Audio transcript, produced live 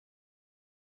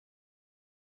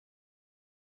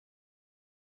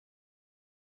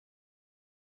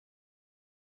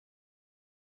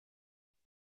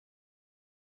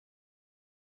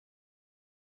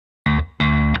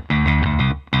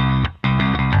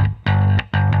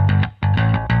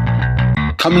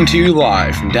Coming to you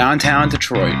live from downtown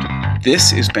Detroit,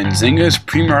 this is Benzinga's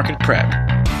PreMarket Prep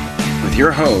with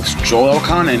your host, Joel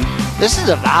Elconin. This is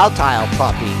a volatile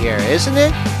puppy here, isn't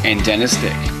it? And Dennis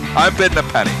Dick. I'm bidding a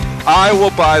penny. I will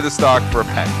buy the stock for a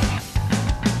penny.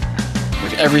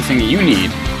 With everything you need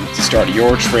to start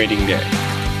your trading day.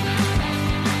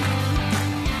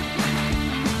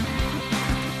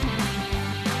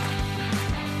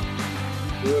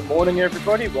 Good morning,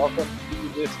 everybody. Welcome to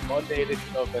this Monday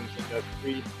edition of Benzinga's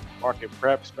PreMarket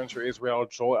Prep. Spencer Israel,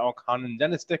 Joel Elconin,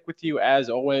 Dennis Dick with you as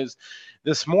always.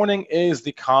 This morning is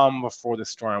the calm before the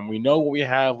storm. We know what we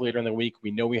have later in the week.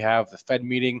 We know we have the Fed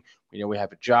meeting. We know we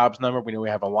have a jobs number. We know we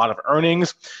have a lot of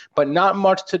earnings, but not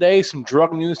much today. Some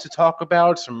drug news to talk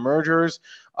about, some mergers,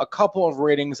 a couple of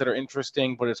ratings that are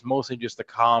interesting, but it's mostly just the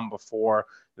calm before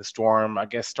the storm. I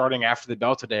guess starting after the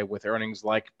bell today with earnings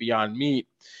like Beyond Meat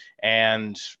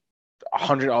and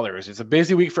 100 others. It's a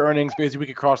busy week for earnings, busy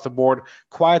week across the board.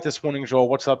 Quiet this morning, Joel.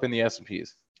 What's up in the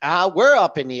S&Ps? We're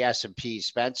up in the S&P,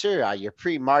 Spencer. Your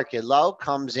pre-market low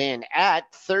comes in at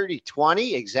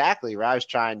 30.20, exactly where I was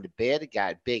trying to bid. It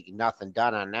got big, nothing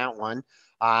done on that one.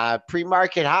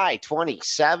 Pre-market high,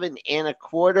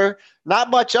 27.25. Not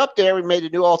much up there. We made a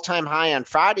new all-time high on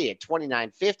Friday at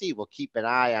 29.50. We'll keep an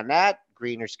eye on that.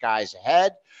 Greener skies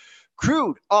ahead.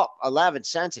 Crude up 11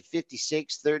 cents at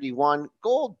 56.31.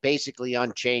 Gold basically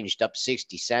unchanged, up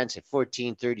 60 cents at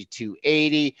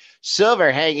 14.3280.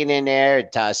 Silver hanging in there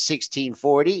at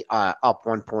 16.40, up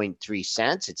 1.3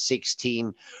 cents at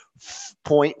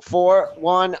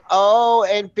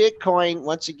 16.410. And Bitcoin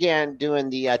once again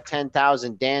doing the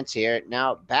 10,000 dance here.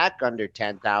 Now back under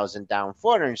 10,000, down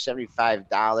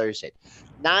 $475 at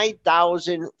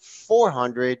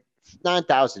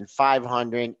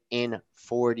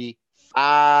 9,540.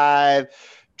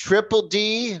 Triple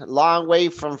D, long way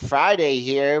from Friday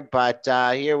here, but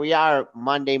here we are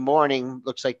Monday morning.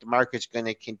 Looks like the market's going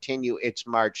to continue its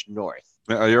march north.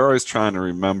 You're always trying to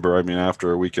remember. I mean,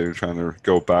 after a weekend, you're trying to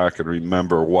go back and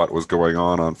remember what was going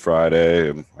on Friday.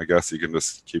 And I guess you can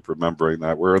just keep remembering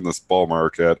that we're in this bull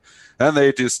market and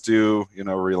they just do,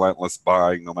 relentless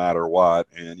buying no matter what.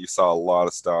 And you saw a lot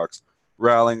of stocks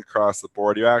rallying across the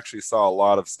board. You actually saw a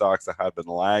lot of stocks that had been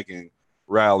lagging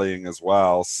rallying as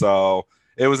well. So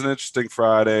it was an interesting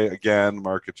Friday. Again,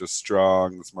 market just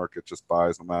strong. This market just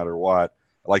buys no matter what.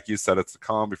 Like you said, it's the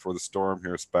calm before the storm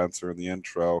here, Spencer, in the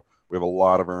intro. We have a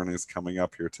lot of earnings coming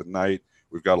up here tonight.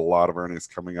 We've got a lot of earnings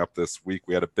coming up this week.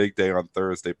 We had a big day on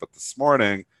Thursday, but this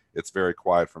morning it's very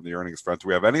quiet from the earnings front. Do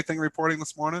we have anything reporting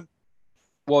this morning?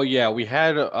 Well, yeah, we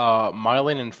had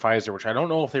Mylan and Pfizer, which I don't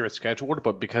know if they were scheduled,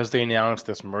 but because they announced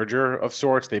this merger of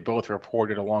sorts, they both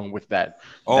reported along with that.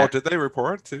 Oh, did they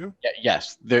report too? Yeah,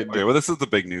 yes. Okay, well, this is the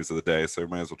big news of the day, so we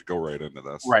might as well go right into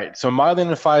this. Right. So Mylan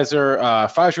and Pfizer,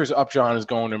 Pfizer's Upjohn is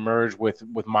going to merge with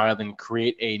Mylan,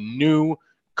 create a new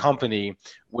company,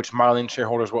 which Mylan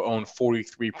shareholders will own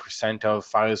 43% of.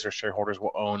 Pfizer shareholders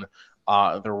will own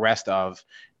the rest of.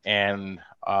 And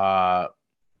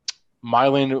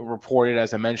Mylan reported,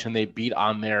 as I mentioned, they beat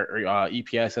on their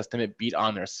EPS estimate, beat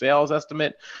on their sales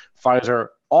estimate. Pfizer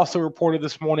also reported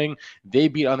this morning they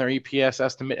beat on their EPS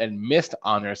estimate and missed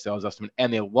on their sales estimate,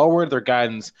 and they lowered their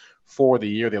guidance for the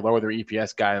year. They lowered their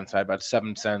EPS guidance by about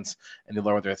 7 cents, and they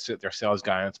lowered their sales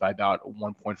guidance by about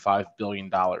 $1.5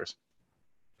 billion.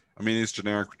 I mean, these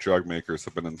generic drug makers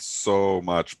have been in so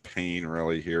much pain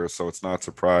really here, so it's not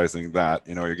surprising that,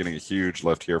 you're getting a huge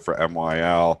lift here for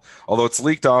MYL. Although it's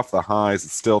leaked off the highs,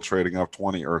 it's still trading up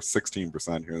 20 or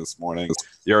 16% here this morning.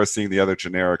 You are seeing the other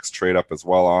generics trade up as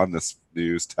well on this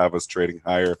news. Teva's trading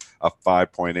higher, up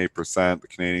 5.8%. The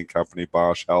Canadian company,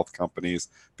 Bosch Health Companies,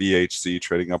 BHC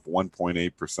trading up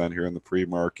 1.8% here in the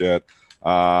pre-market.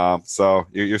 So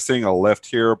you're seeing a lift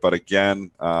here, but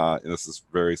again, this is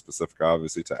very specific,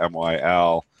 obviously, to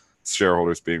MYL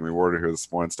shareholders being rewarded here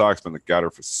this morning. Stock's been the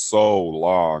gutter for so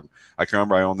long. I can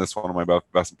remember I owned this one of my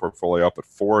investment portfolio up at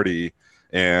 40,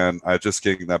 and I just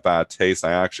getting that bad taste.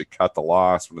 I actually cut the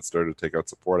loss when it started to take out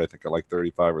support. I think at like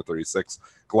 35 or 36.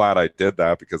 Glad I did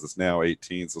that because it's now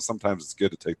 18. So sometimes it's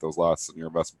good to take those losses in your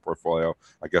investment portfolio.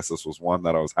 I guess this was one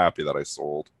that I was happy that I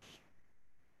sold.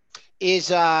 Is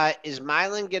Mylan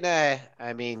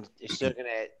still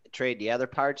gonna trade the other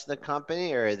parts of the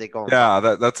company, or are they going?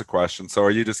 Yeah, that's a question. So are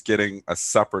you just getting a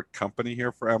separate company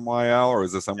here for MYL, or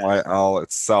is this MYL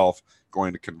itself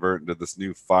going to convert into this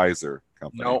new Pfizer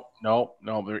company? No.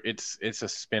 It's a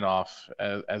spinoff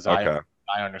as okay.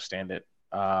 I understand it.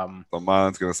 So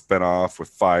Mylan's going to spin off with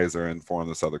Pfizer and form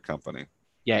this other company.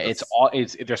 Yeah, they're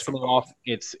spinning off.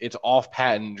 It's off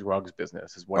patent drugs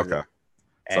business is what. Okay.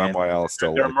 So MYL is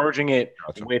still they're merging it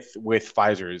Gotcha. with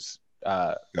Pfizer's.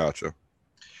 Gotcha.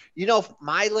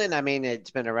 Mylan, I mean,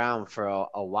 it's been around for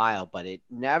a while, but it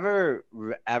never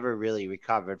ever really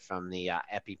recovered from the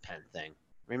EpiPen thing.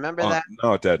 Remember that?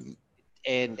 No, it didn't.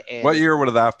 And What year would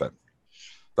have that been?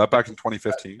 That back in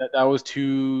 2015? That was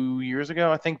 2 years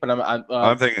ago, I think. But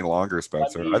I'm thinking longer,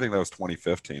 Spencer. I think that was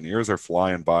 2015. Years are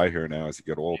flying by here now as you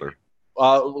get older.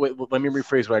 Wait, let me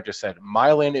rephrase what I just said.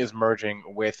 Mylan is merging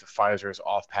with Pfizer's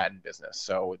off-patent business,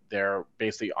 so they're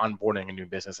basically onboarding a new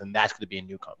business, and that's going to be a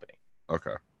new company.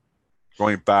 Okay.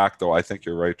 Going back though, I think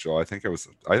you're right, Joel. I think it was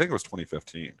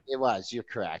 2015. It was. You're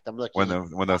correct. I'm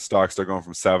looking when the stocks are going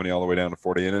from 70 all the way down to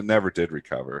 40, and it never did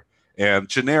recover. And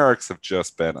generics have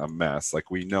just been a mess.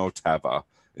 Like we know Teva,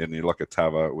 and you look at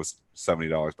Teva, it was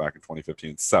 $70 back in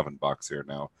 2015, $7 here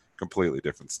now. Completely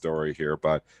different story here.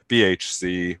 But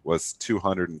BHC was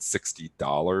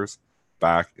 $260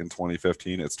 back in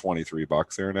 2015. It's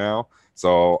 $23 here now.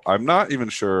 So I'm not even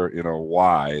sure,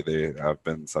 why they have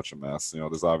been such a mess.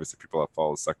 There's obviously people that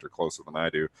follow the sector closer than I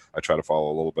do. I try to follow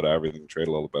a little bit of everything, trade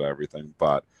a little bit of everything,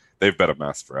 but they've been a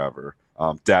mess forever.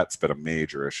 Debt's been a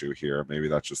major issue here. Maybe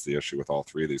that's just the issue with all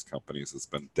three of these companies has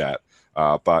been debt.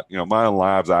 But Mylan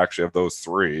Labs, actually, of those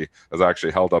three, has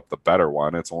actually held up the better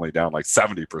one. It's only down like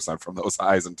 70% from those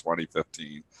highs in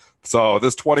 2015. So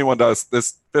this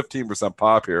 15%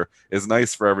 pop here is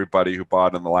nice for everybody who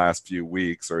bought in the last few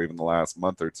weeks or even the last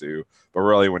month or two. But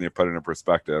really, when you put it in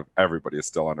perspective, everybody is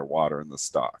still underwater in the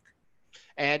stock.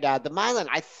 And the Mylan,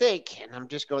 I think, and I'm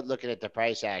just looking at the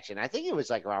price action, I think it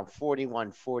was like around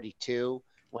 41, 42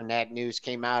 when that news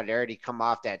came out. It already come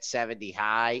off that 70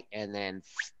 high, and then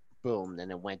boom, then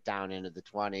it went down into the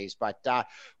 20s. But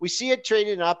we see it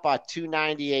trading up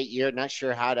 298 year. Not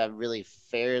sure how to really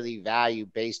fairly value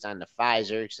based on the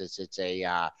Pfizer, since it's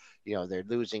a they're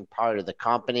losing part of the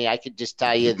company. I could just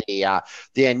tell you the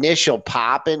initial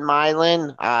pop in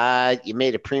Mylan, you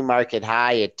made a pre-market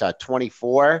high at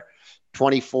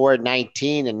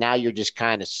 24.19, and now you're just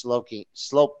kind of slumping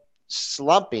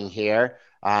here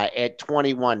at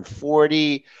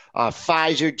 21.40.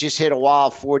 Pfizer just hit a wall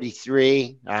of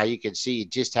 43. You can see you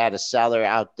just had a seller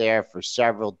out there for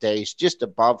several days just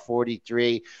above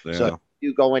 43. Yeah. So if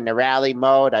you go into rally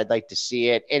mode, I'd like to see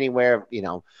it anywhere,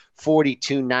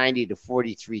 42.90 to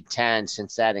 43.10,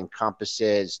 since that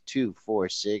encompasses 2, 4,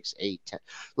 6, 8, 10.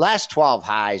 Last 12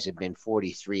 highs have been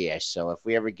 43-ish. So if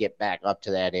we ever get back up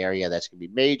to that area, that's going to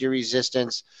be major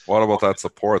resistance. What about that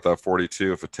support, that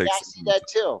 42, if it takes? Yeah,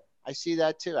 I see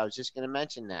that too. I was just going to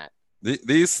mention that.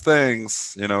 These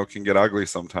things, can get ugly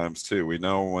sometimes too. We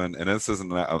know when, and this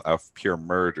isn't a pure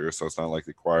merger, so it's not like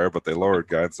the acquire, but they lowered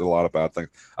guides, did a lot of bad things.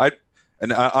 I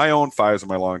own Pfizer in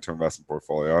my long-term investment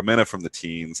portfolio. I'm in it from the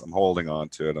teens. I'm holding on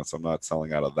to it, and so I'm not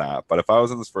selling out of that. But if I was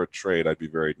in this for a trade, I'd be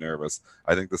very nervous.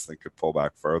 I think this thing could pull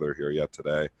back further here yet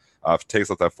today. If it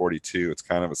takes out that 42, it's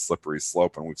kind of a slippery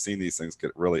slope, and we've seen these things get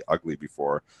really ugly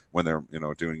before when they're,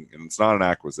 doing, and it's not an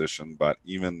acquisition, but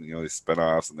even, these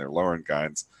spinoffs and they're lowering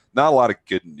guidance. Not a lot of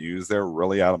good news there,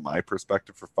 really, out of my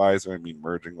perspective for Pfizer. I mean,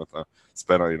 merging with a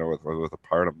spinoff, with a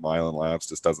part of Mylan Labs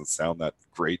just doesn't sound that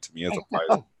great to me as a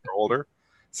Pfizer shareholder.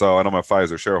 So, and I'm a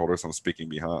Pfizer shareholder, so I'm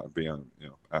speaking as a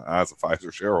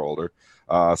Pfizer shareholder.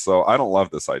 So I don't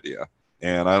love this idea.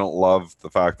 And I don't love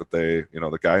the fact that they,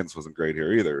 the guidance wasn't great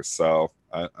here either. So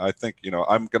I think,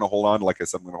 I'm going to hold on. Like I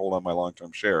said, I'm going to hold on my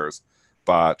long-term shares.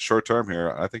 But short-term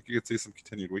here, I think you could see some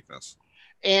continued weakness.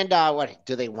 And what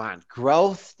do they want?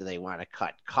 Growth? Do they want to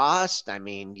cut cost? I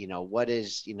mean, what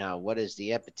is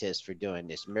the impetus for doing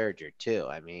this merger too?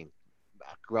 I mean,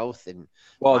 growth and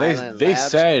they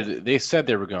said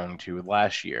they were going to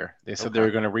last year. They said they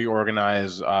were going to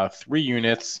reorganize 3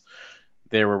 units.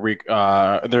 They were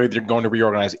they're going to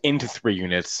reorganize into 3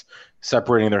 units,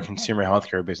 separating their consumer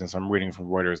healthcare business. I'm reading from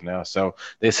Reuters now. So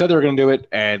they said they were going to do it,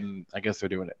 and I guess they're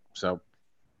doing it. So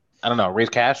I don't know. Raise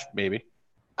cash, maybe.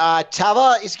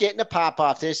 Teva is getting a pop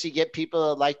off this. You get people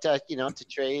that like to, to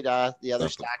trade the other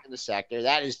stock in the sector.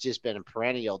 That has just been a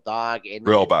perennial dog. And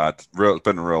real bad. It's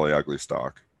been a really ugly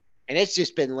stock. And it's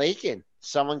just been leaking.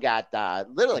 Someone got a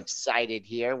little excited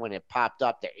here when it popped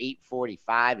up to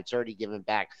 8.45. It's already given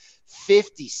back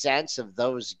 50 cents of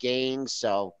those gains.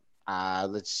 So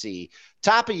let's see.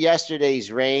 Top of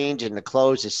yesterday's range and the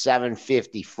close is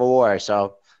 7.54.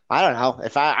 So I don't know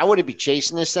if I wouldn't be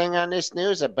chasing this thing on this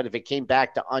news, but if it came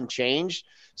back to unchanged,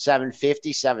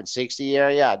 750, 760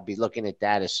 area, I'd be looking at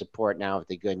that as support now with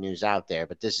the good news out there.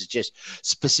 But this is just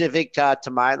specific to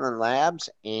Mylan Labs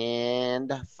and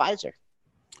Pfizer.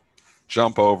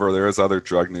 jump over. There is other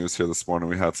drug news here this morning.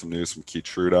 We had some news from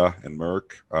Keytruda and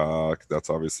Merck. That's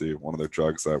obviously one of their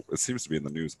drugs that it seems to be in the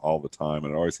news all the time,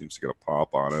 and it always seems to get a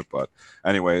pop on it. But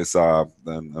anyways,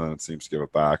 then it seems to give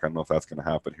it back. I don't know if that's going to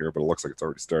happen here, but it looks like it's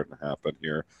already starting to happen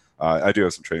here. I do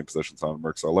have some trading positions on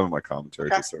Merck, so I'll limit my commentary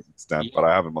to a certain extent, but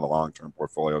I have them on the long-term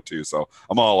portfolio too, so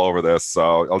I'm all over this.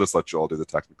 So I'll just let Joel do the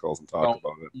technicals and talk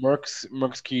about it. Merck's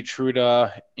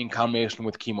Keytruda, in combination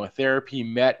with chemotherapy,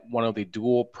 met one of the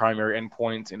dual primary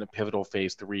endpoints in a pivotal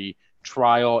phase 3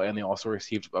 trial, and they also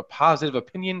received a positive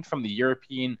opinion from the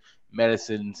European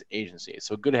Medicines Agency.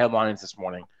 So good headlines this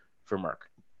morning for Merck.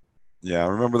 Yeah,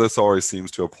 remember this always seems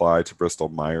to apply to Bristol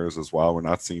Myers as well. We're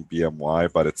not seeing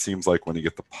BMY, but it seems like when you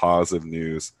get the positive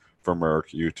news from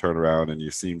Merck, you turn around and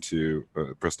you seem to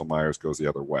Bristol Myers goes the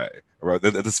other way.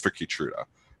 This is for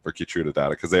Keytruda data,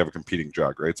 because they have a competing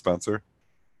drug, right, Spencer?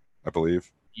 I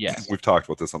believe. Yes. We've talked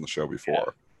about this on the show before.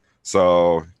 Yeah.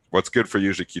 So what's good for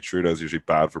usually Keytruda is usually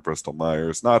bad for Bristol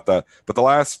Myers. Not that, but the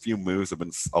last few moves have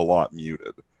been a lot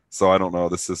muted. So I don't know.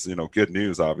 This is, good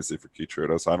news, obviously, for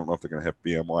Keytruda. So I don't know if they're going to hit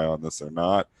BMY on this or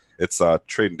not. It's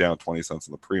trading down 20 cents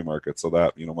in the pre-market, so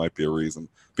that, might be a reason.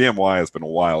 BMY has been a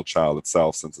wild child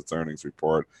itself since its earnings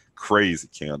report. Crazy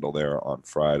candle there on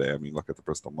Friday. I mean, look at the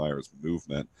Bristol Myers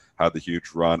movement. Had the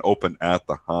huge run, opened at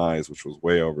the highs, which was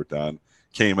way overdone.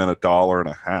 Came in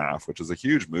 $1.50, which is a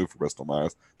huge move for Bristol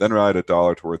Myers. Then rallied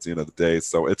 $1 towards the end of the day.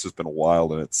 So it's just been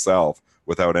wild in itself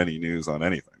without any news on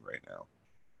anything right now.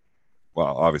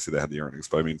 Well, obviously they had the earnings,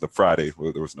 but I mean, the Friday,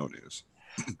 there was no news.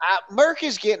 Merck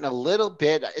is getting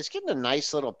it's getting a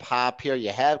nice little pop here. You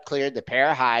have cleared the pair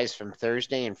of highs from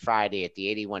Thursday and Friday at the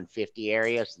 81.50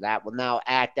 area, so that will now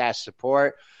act as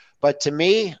support. But to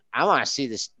me, I want to see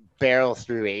this barrel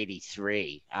through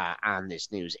 83 on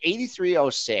this news.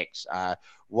 83.06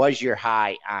 was your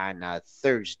high on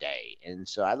Thursday. And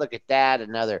so I look at that,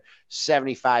 another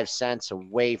 75 cents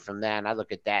away from that. And I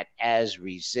look at that as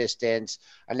resistance,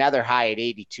 another high at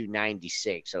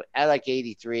 82.96. So I like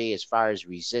 83 as far as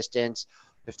resistance.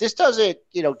 If this doesn't,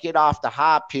 get off the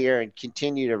hop here and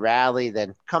continue to rally,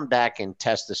 then come back and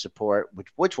test the support,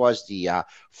 which was the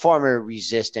former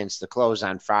resistance, the close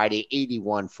on Friday,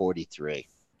 81.43.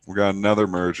 We got another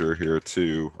merger here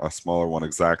too, a smaller one.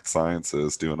 Exact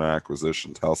Sciences doing an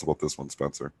acquisition. Tell us about this one,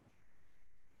 Spencer.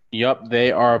 Yep,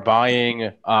 they are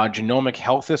buying Genomic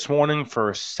Health this morning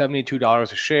for $72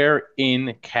 a share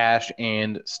in cash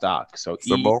and stock. So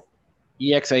symbol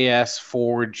EXAS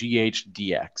for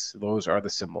GHDX. Those are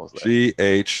the symbols there.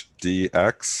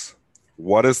 GHDX.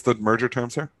 What is the merger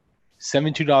terms here?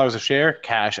 $72 a share,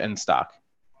 cash and stock.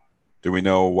 Do we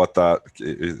know what that,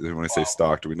 when I say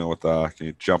stock, do we know what that, can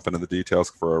you jump into the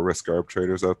details for our risk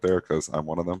arbitrators out there? Because I'm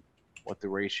one of them. What the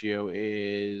ratio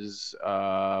is.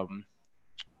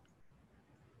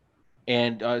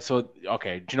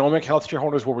 Genomic Health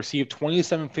shareholders will receive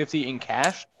 $27.50 in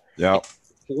cash. Yeah.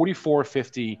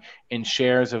 $44.50 in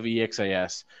shares of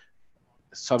EXAS.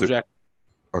 Subject.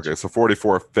 Okay, so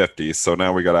 44.50. So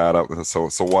now we got to add up. So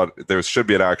what? There should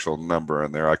be an actual number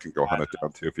in there. I can go hunt it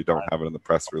down too. If you don't have it in the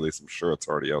press release, I'm sure it's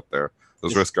already out there.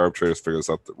 Those risk arbitrators figure this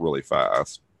out really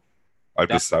fast.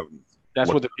 That's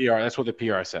what the PR. That's what the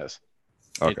PR says.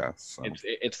 Okay,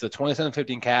 it's the $27.50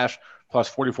 in cash plus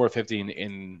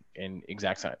 $44.50 in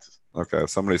Exact Sciences. Okay, if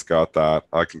somebody's got that,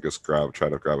 I can just try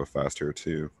to grab it fast here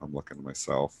too. I'm looking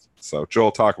myself. So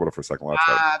Joel, talk about it for a second.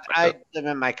 I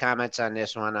limit my comments on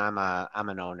this one. I'm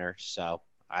an owner, so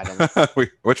I don't.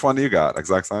 Which one do you got?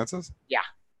 Exact Sciences? Yeah.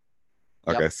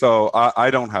 Okay, so I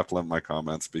don't have to limit my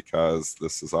comments because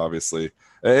this is obviously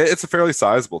it's a fairly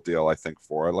sizable deal, I think,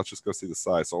 for it. Let's just go see the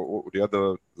size. So do you have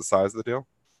the size of the deal?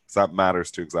 Because that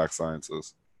matters to Exact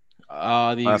Sciences.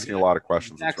 I'm asking a lot of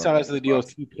questions. The exact size of the deal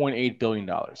is $2.8 billion.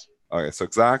 Okay, so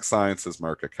Exact Sciences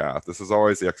market cap. This is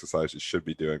always the exercise you should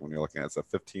be doing when you're looking at it. It's a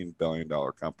 $15 billion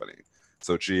company.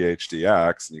 So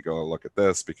GHDX, and you go look at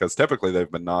this, because typically they've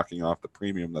been knocking off the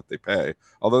premium that they pay.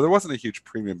 Although there wasn't a huge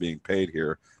premium being paid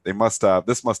here, this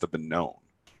must have been known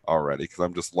already, because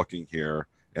I'm just looking here,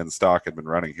 and the stock had been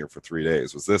running here for 3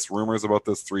 days. Was this rumors about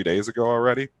this 3 days ago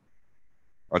already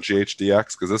on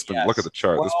GHDX? Because this been, look at the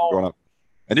chart, this been going up.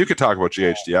 And you could talk about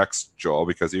GHDX, Joel,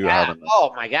 because you haven't.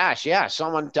 Oh my gosh, yeah,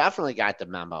 someone definitely got the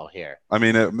memo here. I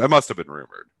mean, it must have been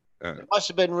rumored. It must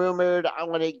have been rumored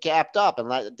when it gapped up.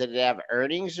 And did it have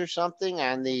earnings or something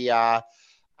on the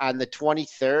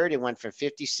 23rd? It went from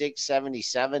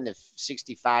 56.77 to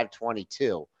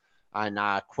 65.22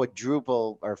 on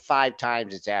quadruple or 5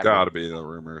 times its average. Got to be the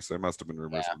rumors. There must have been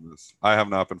rumors on this. I have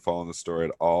not been following the story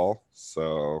at all,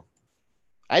 so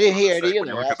I didn't hear it either. When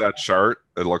you look at that chart,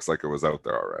 it looks like it was out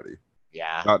there already.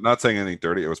 Yeah. Not saying anything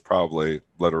dirty. It was probably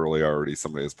literally already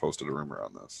somebody has posted a rumor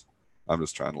on this. I'm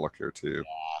just trying to look here too.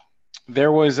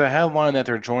 There was a headline that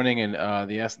they're joining in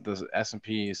the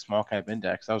S&P small cap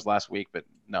index. That was last week, but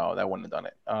no, that wouldn't have done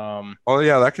it. Oh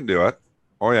yeah, that can do it.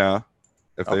 Oh yeah,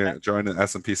 if Okay. they join the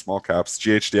S&P small caps,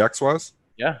 GHDX was.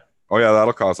 Yeah. Oh yeah,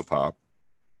 that'll cause a pop.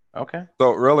 Okay.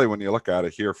 So really, when you look at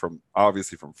it here from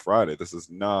obviously from Friday, this is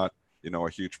not a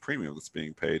huge premium that's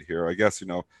being paid here. I guess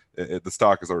the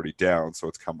stock is already down, so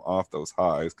it's come off those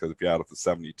highs because if you add up the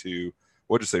 72,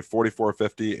 what'd you say,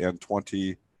 44.50 and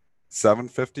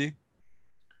 27.50?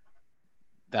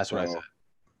 That's what I said.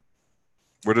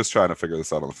 We're just trying to figure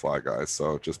this out on the fly, guys.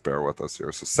 So just bear with us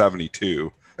here. So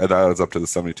 72, and that adds up to the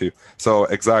 72. So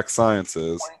Exact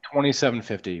Sciences,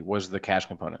 27.50 was the cash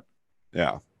component.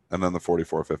 yeah, and then the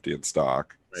 44.50 in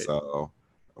stock. Right. So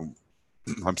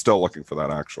I'm still looking for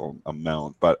that actual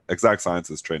amount, but Exact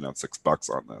Sciences trading at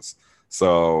 $6 on this.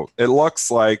 So it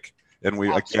looks like, and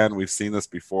we've seen this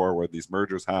before where these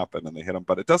mergers happen and they hit them,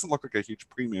 but it doesn't look like a huge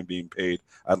premium being paid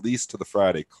at least to the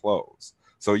Friday close.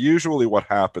 So usually what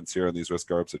happens here in these risk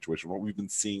arb situations, what we've been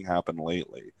seeing happen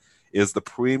lately, is the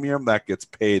premium that gets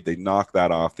paid, they knock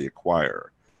that off the acquirer.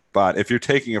 But if you're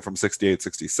taking it from 68,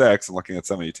 66 and looking at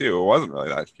 72, it wasn't really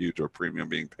that huge of a premium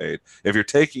being paid. If you're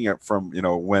taking it from,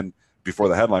 when before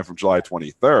the headline from July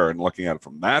 23rd and looking at it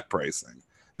from that pricing,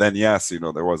 then yes,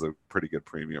 there was a pretty good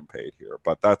premium paid here.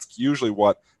 But that's usually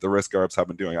what the risk arbs have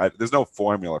been doing. There's no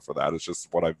formula for that. It's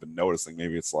just what I've been noticing.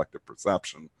 Maybe it's selective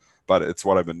perception, but it's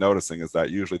what I've been noticing is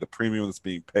that usually the premium that's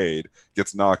being paid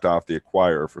gets knocked off the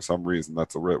acquirer for some reason.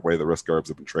 That's the way the risk arbs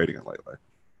have been trading it lately.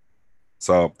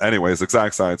 So anyways,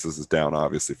 Exact Sciences is down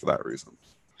obviously for that reason.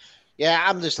 Yeah,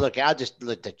 I'm just looking. I'll just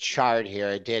look at the chart here.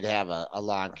 It did have a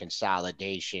long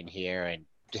consolidation here and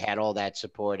had all that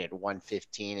support at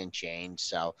 115 and change.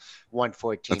 So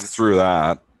 114. It's through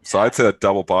that. So I'd say a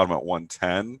double bottom at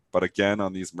 110. But again,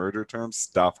 on these merger terms,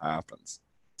 stuff happens.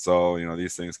 So,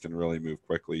 these things can really move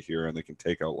quickly here and they can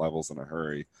take out levels in a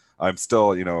hurry. I'm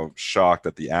still, shocked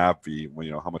at the AbbVie,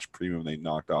 how much premium they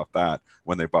knocked off that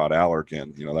when they bought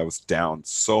Allergan. That was down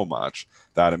so much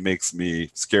that it makes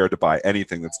me scared to buy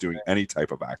anything that's doing any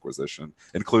type of acquisition,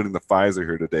 including the Pfizer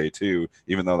here today too,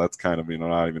 even though that's kind of,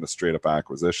 not even a straight up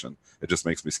acquisition. It just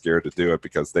makes me scared to do it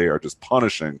because they are just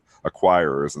punishing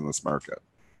acquirers in this market.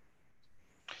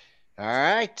 All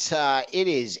right. It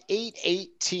is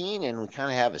 8:18, and we kind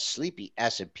of have a sleepy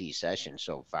S&P session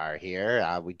so far here.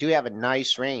 We do have a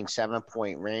nice range,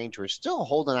 7-point range. We're still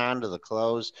holding on to the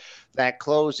close. That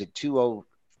close at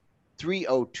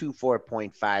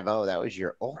 3024.50. That was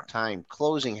your all-time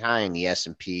closing high in the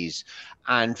S&Ps.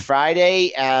 On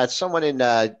Friday, someone in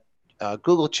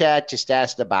Google chat just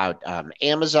asked about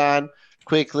Amazon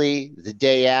quickly the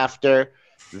day after.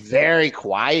 Very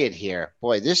quiet here.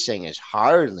 Boy, this thing is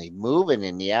hardly moving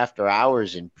in the after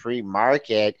hours in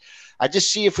pre-market. I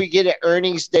just see if we get an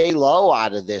earnings day low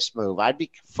out of this move. I'd be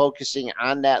focusing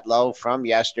on that low from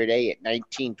yesterday at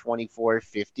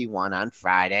 1924.51 on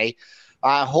Friday.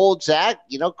 Holds that,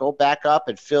 go back up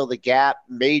and fill the gap.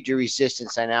 Major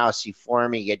resistance I now see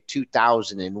forming at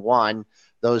 2001.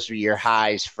 Those are your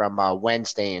highs from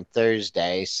Wednesday and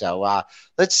Thursday. So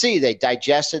let's see. They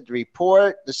digested the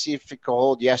report. Let's see if it can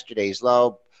hold yesterday's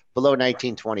low below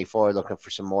 1924. Looking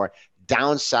for some more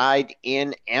downside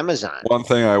in Amazon. One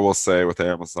thing I will say with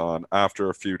Amazon, after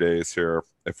a few days here,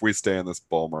 if we stay in this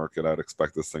bull market, I'd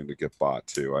expect this thing to get bought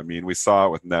too. I mean, we saw it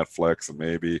with Netflix and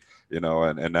maybe, and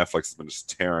Netflix has been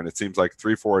just tearing. It seems like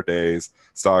 3-4 days,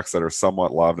 stocks that are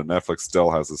somewhat loved, and Netflix still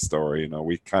has a story.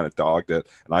 We kind of dogged it,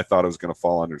 and I thought it was going to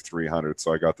fall under 300,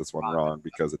 so I got this one wrong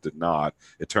because it did not.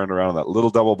 It turned around on that little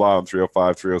double bottom,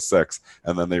 305, 306,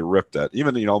 and then they ripped it.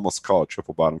 Even, almost call it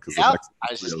triple bottom because the next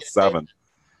 307.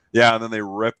 Yeah, and then they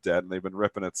ripped it, and they've been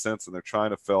ripping it since, and they're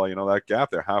trying to fill, that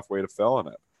gap. They're halfway to filling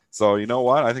it. So you know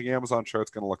what? I think Amazon chart's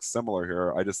going to look similar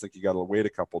here. I just think you got to wait a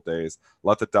couple days,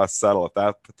 let the dust settle. If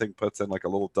that thing puts in like a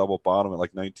little double bottom at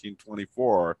like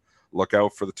 1924, look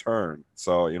out for the turn.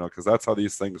 So, because that's how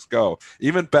these things go.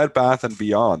 Even Bed Bath and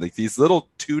Beyond, like these little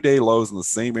 2-day lows in the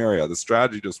same area, the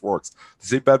strategy just works.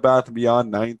 See Bed Bath and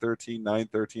Beyond 913.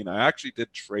 I actually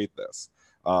did trade this.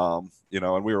 And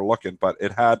we were looking, but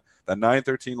it had the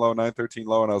 913 low, and I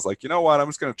was like, you know what, I'm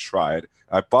just going to try it.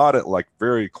 I bought it like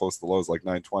very close to the lows, like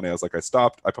 920. I was like, I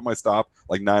put my stop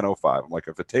like 905. I'm like,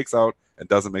 if it takes out and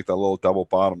doesn't make that little double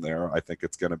bottom there, I think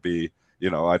it's going to be, I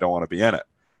don't want to be in it.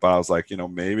 But I was like,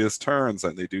 maybe this turns,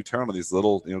 and they do turn on these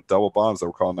little, double bottoms that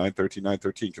we're calling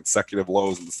 913, consecutive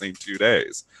lows in the same 2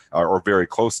 days, or very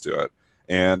close to it.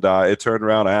 And it turned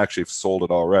around. I actually sold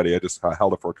it already. I just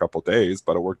held it for a couple of days,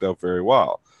 but it worked out very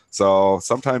well. So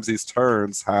sometimes these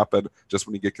turns happen just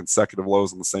when you get consecutive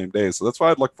lows on the same day. So that's why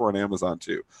I'd look for an Amazon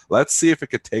too. Let's see if it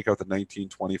could take out the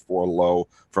 1924 low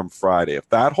from Friday. If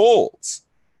that holds,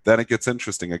 then it gets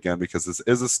interesting again, because this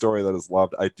is a story that is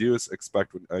loved. I do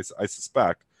expect, I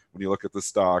suspect, when you look at the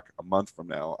stock a month from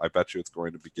now, I bet you it's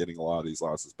going to be getting a lot of these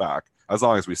losses back, as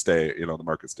long as we stay, the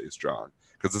market stays strong.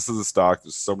 Because this is a stock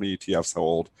there's so many ETFs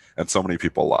hold and so many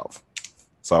people love.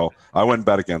 So I wouldn't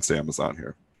bet against Amazon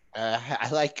here. I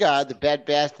like the Bed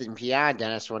Bath and Beyond,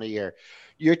 Dennis. One of your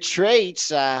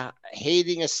traits,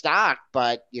 hating a stock,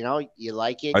 but you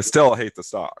like it. I still hate the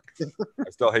stock. I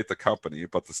still hate the company,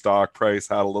 but the stock price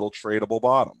had a little tradable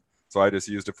bottom. So I just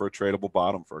used it for a tradable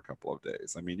bottom for a couple of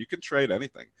days. I mean, you can trade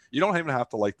anything. You don't even have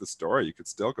to like the story. You could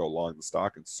still go long the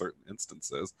stock in certain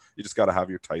instances. You just got to have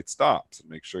your tight stops and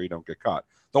make sure you don't get caught.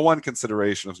 The one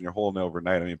consideration is when you're holding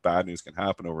overnight. I mean, bad news can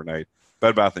happen overnight.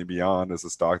 Bed Bath & Beyond is a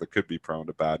stock that could be prone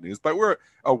to bad news, but we're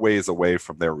a ways away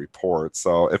from their report.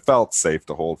 So it felt safe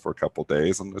to hold for a couple of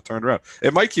days, and it turned around.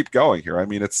 It might keep going here. I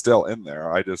mean, it's still in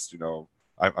there. I just,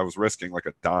 I was risking like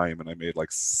a dime and I made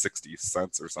like 60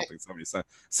 cents or something, 70 cents,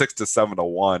 6 to 7 to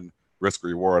 1 risk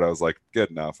reward. I was like, good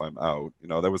enough, I'm out.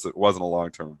 It wasn't a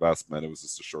long-term investment. It was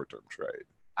just a short-term trade.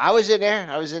 I was in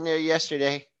there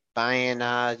yesterday buying,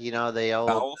 the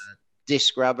old dish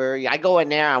scrubber. I go in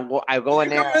there. I go in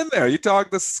there. Go in there. You dog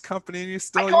this company and you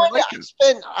still I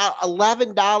spent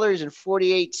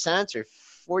 $11.48 or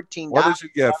 $14. What did you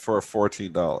get for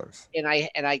 $14? And I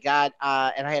got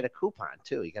and I had a coupon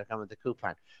too. You got to come with the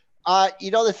coupon.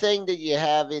 The thing that you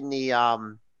have in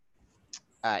the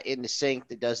sink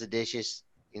that does the dishes.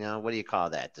 What do you call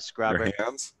that? The scrubber. Your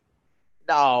hands?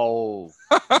 No.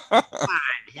 Come on,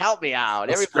 help me out.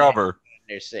 A scrubber.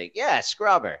 In their sink. Yeah,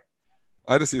 scrubber.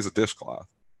 I just use a dishcloth.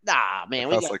 Nah, man,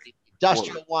 we got like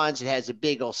industrial ones. It has a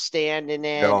big old stand in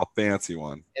it. Got all fancy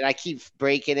one. And I keep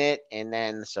breaking it, and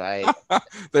then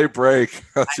they break.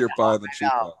 That's you're buying the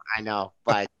cheap one. I know,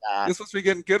 but this was be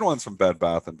getting good ones from Bed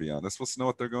Bath and Beyond. This was know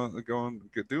what they're doing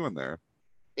there.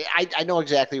 I know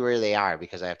exactly where they are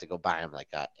because I have to go buy them like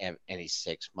any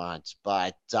 6 months.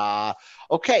 But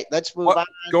okay, let's move on.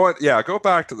 Go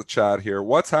back to the chat here.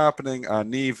 What's happening?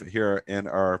 Neve here in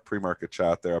our pre-market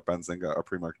chat there at Benzinga, or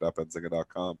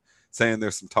premarket.benzinga.com, saying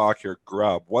there's some talk here.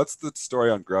 Grub. What's the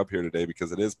story on Grub here today?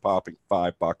 Because it is popping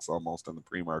 $5 almost in the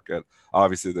pre-market.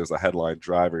 Obviously, there's a headline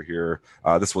driver here.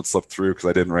 This one slipped through because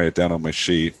I didn't write it down on my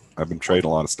sheet. I've been trading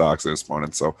a lot of stocks this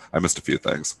morning, so I missed a few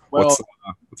things. Well, what's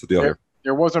the deal here?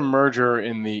 There was a merger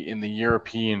in the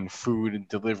European food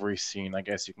delivery scene, I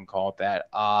guess you can call it that.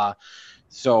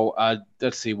 So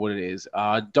let's see what it is.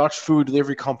 Dutch food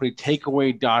delivery company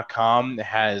Takeaway.com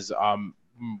has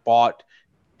bought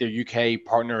their UK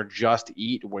partner Just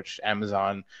Eat, which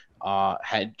Amazon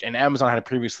had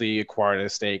previously acquired a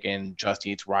stake in Just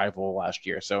Eat's rival last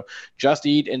year. So Just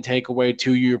Eat and Takeaway,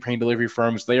 two European delivery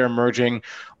firms, they are merging.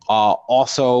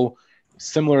 Also,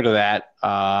 similar to that,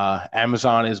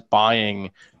 Amazon is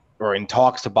buying or in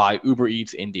talks to buy Uber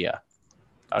Eats India,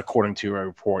 according to a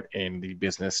report in the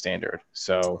Business Standard.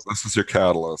 So this is your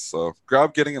catalyst. So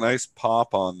Grub getting a nice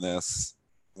pop on this.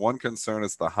 One concern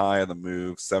is the high of the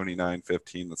move,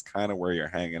 79.15. That's kind of where you're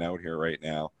hanging out here right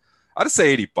now. I'd just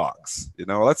say $80.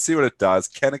 Let's see what it does.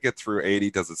 Can it get through 80?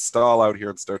 Does it stall out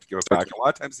here and start to give it back? A lot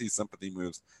of times these sympathy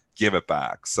moves give it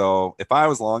back. So if I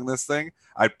was long this thing,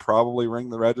 I'd probably ring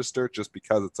the register just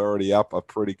because it's already up a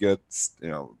pretty good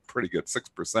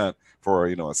 6% for,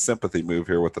 a sympathy move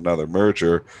here with another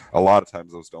merger. A lot of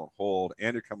times those don't hold,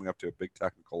 and you're coming up to a big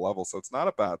technical level. So it's not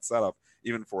a bad setup,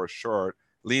 even for a short,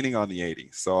 leaning on the 80.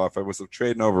 So if I was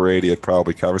trading over 80, I'd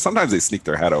probably cover. Sometimes they sneak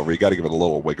their head over. You got to give it a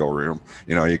little wiggle room.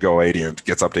 You go 80 and it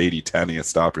gets up to 80.10 and you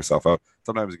stop yourself out.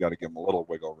 Sometimes you got to give them a little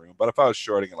wiggle room. But if I was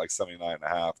shorting at like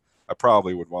 79.5, I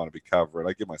probably would want to be covered.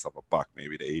 I'd give myself a buck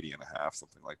maybe to 80.5,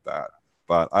 something like that.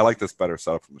 But I like this better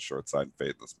setup from the short side and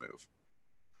fade this move.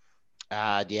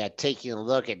 Taking a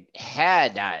look, it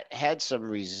had some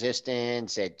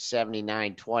resistance at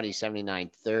 79.20,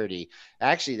 79.30.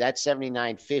 Actually, that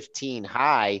 79.15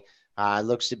 high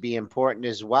looks to be important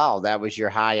as well. That was your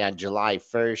high on July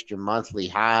 1st, your monthly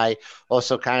high,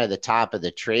 also kind of the top of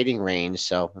the trading range.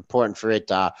 So important for it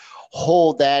to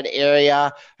hold that area.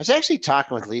 I was actually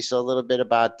talking with Lisa a little bit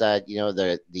about the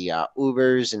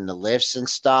Ubers and the Lyfts and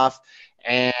stuff.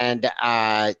 And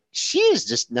she is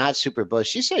just not super bullish.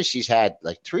 She says she's had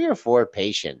like 3 or 4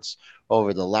 patients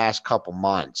over the last couple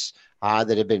months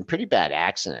that have been pretty bad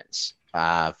accidents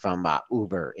from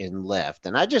Uber and Lyft.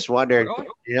 And I just wondered,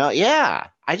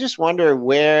 I I just wonder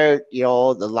where,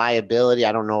 the liability,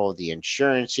 I don't know, the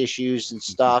insurance issues and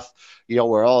stuff,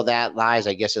 where all that lies.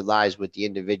 I guess it lies with the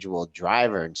individual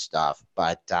driver and stuff.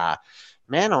 But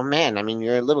man, oh man, I mean,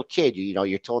 you're a little kid,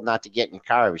 you're told not to get in your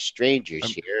car with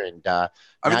strangers here. And I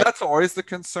mean, that's always the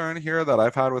concern here that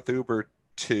I've had with Uber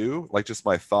too, like just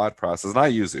my thought process. And I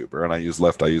use Uber and I use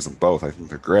Lyft. I use them both. I think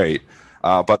they're great.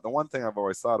 But the one thing I've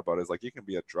always thought about is like you can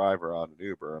be a driver on an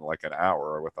Uber in like an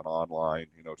hour with an online,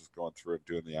 just going through and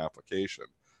doing the application.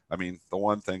 I mean, the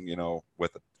one thing,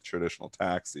 with a traditional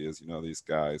taxi is, these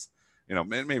guys,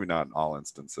 maybe not in all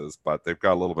instances, but they've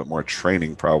got a little bit more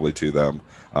training probably to them,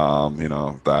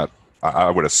 that I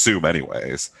would assume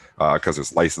anyways, because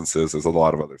there's licenses, there's a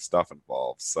lot of other stuff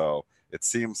involved. So it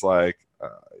seems like,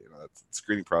 the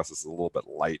screening process is a little bit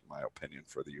light, in my opinion,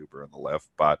 for the Uber and the Lyft.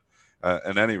 But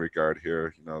in any regard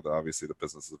here, obviously the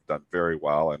businesses have done very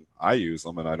well, and I use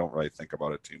them, and I don't really think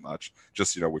about it too much.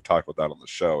 Just, we've talked about that on the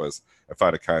show, is I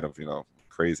find it kind of,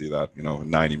 crazy that, in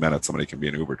 90 minutes, somebody can be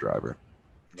an Uber driver.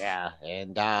 Yeah,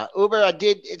 and Uber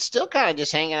it's still kind of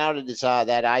just hanging out at this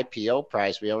that IPO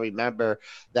price. We all remember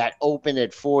that opened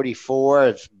at 44.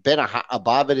 It's been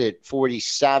above it at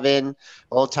 47,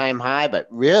 all-time high, but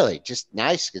really just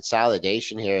nice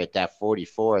consolidation here at that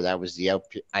 44. That was the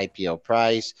IPO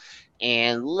price.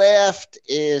 And Lyft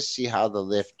see how the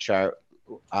Lyft chart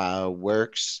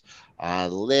works.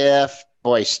 Lyft,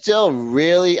 boy, still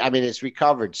really, I mean, it's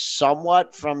recovered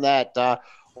somewhat from that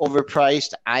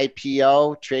overpriced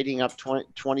IPO, trading up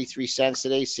 23 cents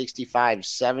today,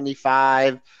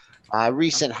 65.75.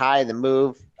 Recent high of the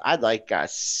move, I'd like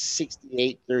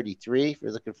 68.33 if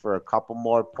you're looking for a couple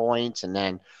more points. And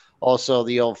then also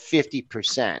the old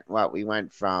 50%. We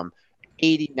went from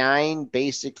 89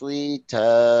 basically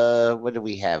to, what do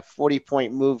we have?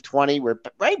 40-point move, 20. We're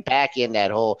right back in that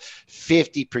whole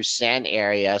 50%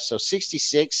 area. So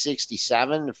 66,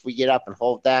 67, if we get up and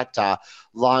hold that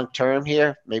long term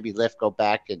here, maybe Lyft go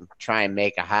back and try and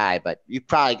make a high. But you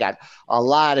probably got a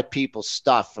lot of people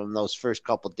stuff from those first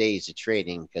couple of days of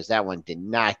trading, because that one did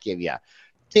not give you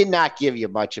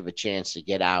much of a chance to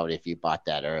get out if you bought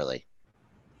that early.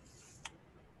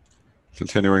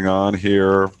 Continuing on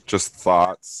here, just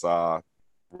thoughts. We're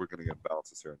going to get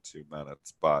bounces here in 2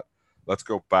 minutes, but let's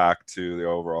go back to the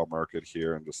overall market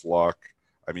here and just look.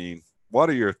 I mean, what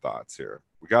are your thoughts here?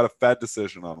 We got a Fed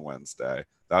decision on Wednesday.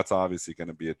 That's obviously going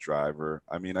to be a driver.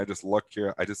 I mean, I just look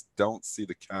here. I just don't see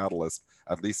the catalyst,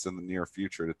 at least in the near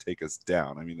future, to take us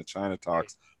down. I mean, the China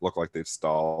talks look like they've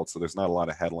stalled, so there's not a lot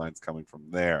of headlines coming from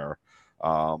there.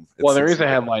 Well, there is a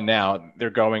headline now. They're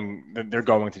going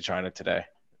to China today.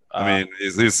 I mean,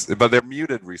 but they're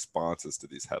muted responses to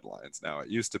these headlines now. It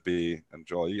used to be, and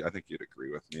Joel, I think you'd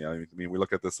agree with me. I mean, we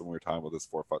look at this when we were talking about this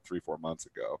 3-4 months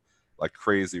ago, like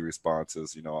crazy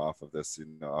responses, off of this,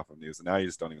 off of news, and now you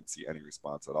just don't even see any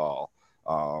response at all.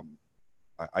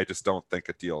 I just don't think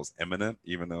a deal is imminent,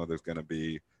 even though there's going to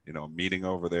be, a meeting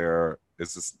over there.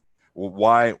 It's just,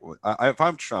 why? If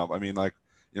I'm Trump, I mean, like,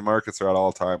 your markets are at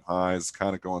all-time highs,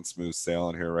 kind of going smooth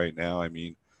sailing here right now. I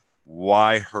mean,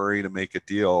 why hurry to make a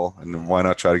deal, and why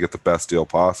not try to get the best deal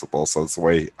possible? So it's the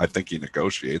way I think he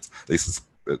negotiates. At least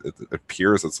it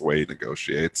appears it's the way he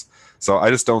negotiates. So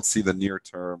I just don't see the near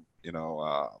term,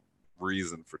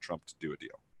 reason for Trump to do a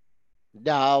deal.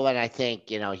 No, and I think,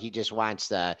 he just wants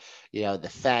the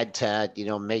Fed to,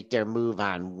 make their move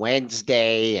on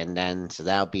Wednesday, and then so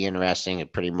that'll be interesting.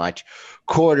 And pretty much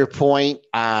quarter point,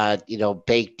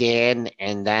 baked in,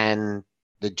 and then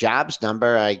the jobs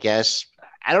number, I guess.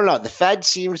 I don't know. The Fed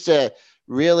seems to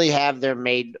really have their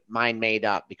mind made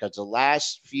up, because the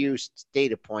last few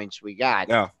data points we got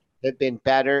have been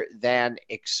better than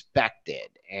expected.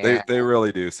 And they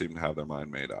really do seem to have their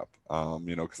mind made up,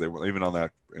 because they were even on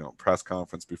that press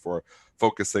conference before,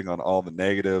 focusing on all the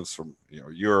negatives from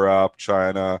Europe,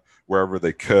 China, wherever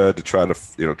they could, to try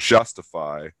to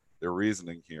justify their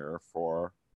reasoning here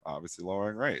for obviously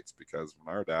lowering rates, because from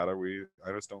our data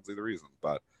I just don't see the reason.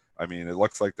 But I mean, it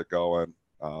looks like they're going.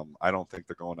 I don't think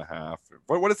they're going a half.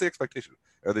 What is the expectation?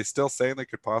 Are they still saying they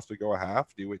could possibly go a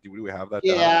half? Do we have that?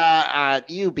 Yeah,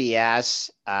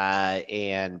 UBS,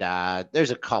 and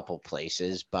there's a couple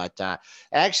places, but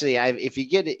actually, if you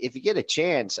get a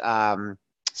chance,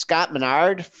 Scott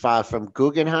Menard from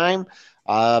Guggenheim,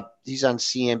 he's on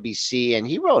CNBC, and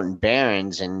he wrote in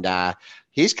Barron's, and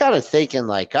he's kind of thinking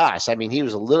like us. I mean, he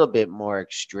was a little bit more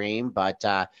extreme, but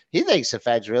he thinks the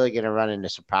Fed's really going to run into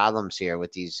some problems here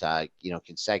with these,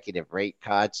 consecutive rate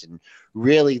cuts, and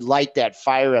really light that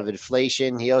fire of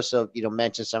inflation. He also,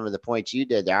 mentioned some of the points you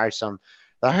did. There are some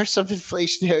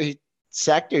inflationary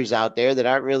sectors out there that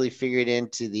aren't really figured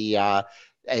into the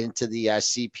into the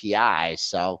CPI.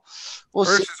 So we'll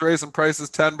see. Hershey's raising prices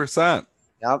 10%.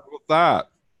 Yep. What's that?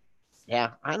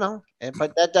 Yeah, I know.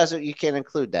 But that doesn't, you can't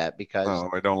include that because. No,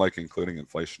 I don't like including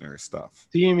inflationary stuff.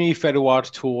 CME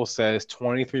FedWatch tool says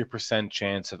 23%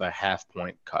 chance of a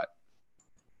half-point cut.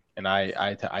 And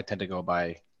I tend to go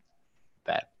by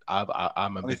that.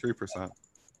 I'm a 23%.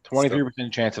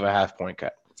 23% chance of a half-point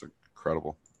cut. That's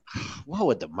incredible. What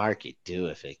would the market do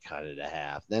if it cut it a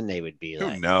half? Then they would be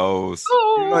like, who knows?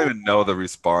 You don't even know the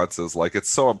responses. Like, it's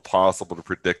so impossible to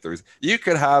predict the You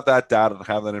could have that data and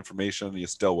have that information, and you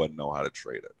still wouldn't know how to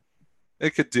trade it.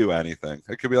 It could do anything.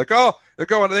 It could be like, oh,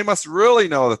 they must really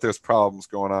know that there's problems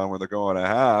going on when they're going a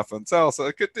half and sell. So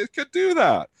it could do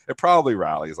that. It probably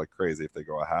rallies like crazy if they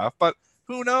go a half, but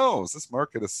who knows? This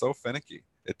market is so finicky.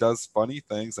 It does funny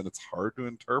things, and it's hard to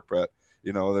interpret.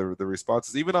 You know, the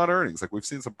responses, even on earnings. Like, we've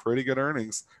seen some pretty good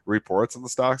earnings reports, and the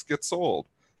stocks get sold.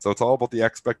 So it's all about the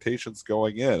expectations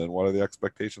going in. And what are the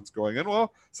expectations going in?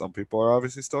 Well, some people are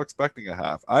obviously still expecting a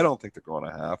half. I don't think they're going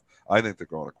a half. I think they're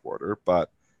going a quarter, but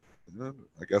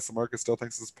I guess the market still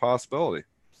thinks it's a possibility.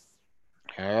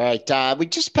 All right. We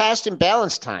just passed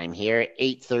imbalance time here at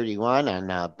 8:31 on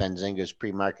Benzinga's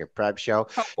pre-market prep show.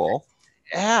 Helpful.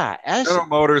 Yeah. General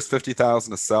Motors,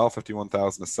 50,000 to sell,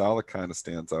 51,000 to sell. It kind of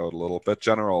stands out a little bit.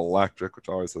 General Electric, which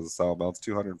always has a sell balance,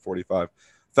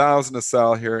 245,000 to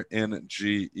sell here in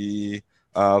GE.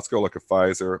 Let's go look at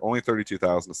Pfizer. Only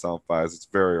 32,000 to sell in Pfizer. It's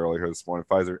very early here this morning.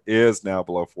 Pfizer is now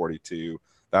below 42.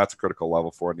 That's a critical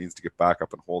level for it. It needs to get back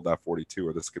up and hold that 42,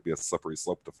 or this could be a slippery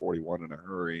slope to 41 in a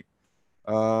hurry.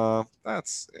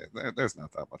 There's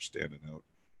not that much standing out.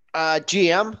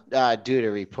 GM due to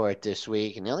report this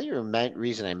week, and the only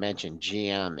reason I mentioned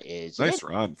GM is nice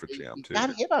run for GM too.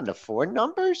 Got hit on the Ford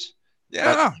numbers.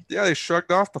 Yeah, they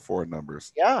shrugged off the Ford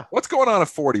numbers. Yeah. What's going on at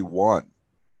 41?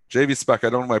 JV Spec. I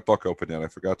don't have my book open yet. I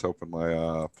forgot to open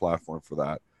my platform for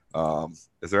that.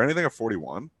 Is there anything at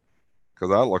 41? Because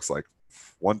that looks like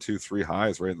 1, 2, 3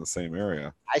 highs right in the same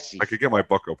area. I could get my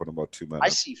book open in about 2 minutes. I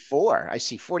see 4. I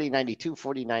see 40.92,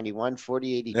 40.91,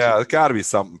 40.82. Yeah, there's got to be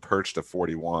something perched at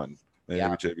 41. Maybe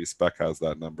Yeah. JV Spec has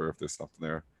that number if there's something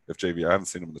there. If JV, I haven't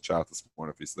seen him in the chat this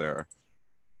morning if he's there.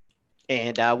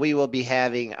 And we will be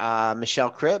having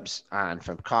Michelle Cribbs on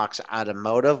from Cox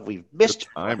Automotive. We've missed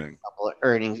timing. a couple of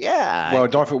earnings. Yeah. Well,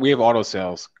 don't forget, we have auto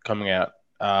sales coming out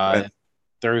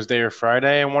Thursday or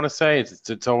Friday, I want to say.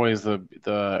 It's always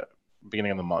the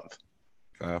beginning of the month.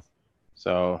 Okay.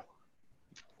 So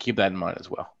keep that in mind as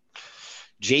well.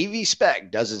 JV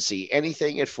Spec doesn't see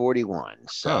anything at 41.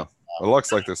 So it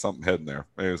looks like there's something hidden there.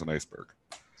 Maybe it was an iceberg.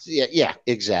 Yeah,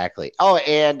 exactly. Oh,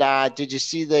 and did you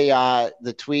see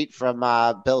the tweet from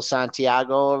Bill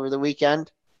Santiago over the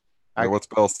weekend? Hey, what's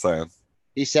Bill saying?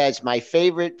 He says, my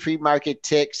favorite pre-market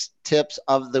tips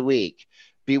of the week.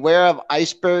 Beware of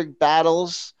iceberg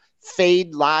battles,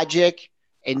 fade logic,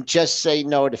 and just say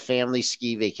no to family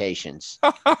ski vacations.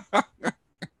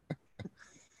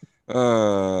 Good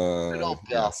old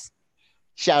Bill. Yes.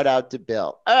 Shout out to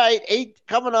Bill. All right,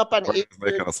 coming up on 8.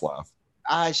 Making us laugh.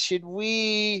 Should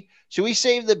we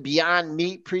save the Beyond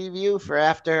Meat preview for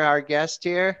after our guest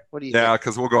here? What do you think? Yeah,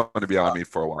 because we'll go on to Beyond Meat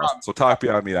for a while. So talk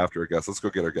Beyond Meat after our guest. Let's go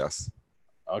get our guest.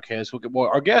 Okay, so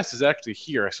our guest is actually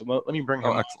here. So let me bring him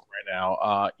on right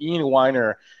now. Ian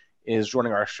Weiner is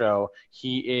joining our show.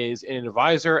 He is an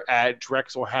advisor at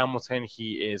Drexel Hamilton.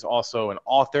 He is also an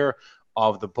author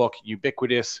of the book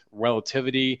Ubiquitous,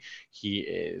 Relativity. He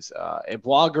is a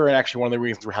blogger, and actually one of the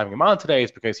reasons we're having him on today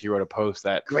is because he wrote a post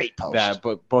that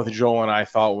both Joel and I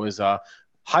thought was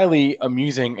highly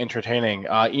amusing, entertaining.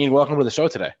 Ian, welcome to the show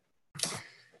today.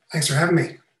 Thanks for having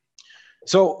me.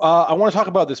 So I want to talk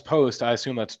about this post. I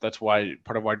assume that's why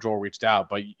part of why Joel reached out.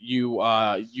 But you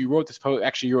wrote this post.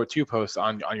 Actually, you wrote 2 posts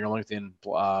on your LinkedIn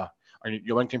on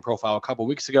your LinkedIn profile a couple of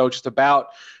weeks ago, just about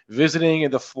visiting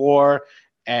the floor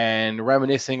and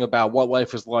reminiscing about what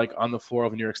life was like on the floor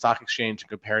of the New York Stock Exchange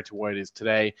compared to what it is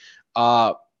today.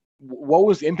 What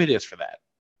was the impetus for that?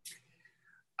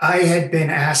 I had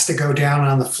been asked to go down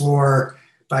on the floor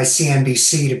by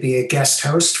CNBC to be a guest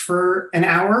host for an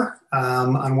hour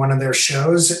on one of their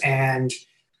shows. And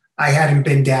I hadn't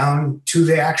been down to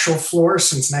the actual floor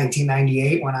since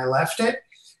 1998 when I left it.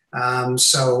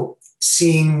 So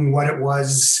seeing what it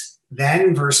was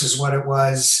then versus what it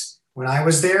was when I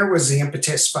was there was the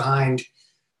impetus behind,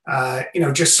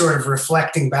 just sort of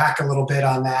reflecting back a little bit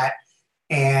on that.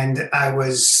 And I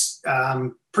was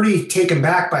pretty taken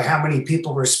back by how many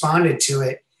people responded to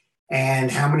it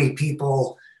and how many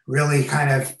people really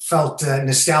kind of felt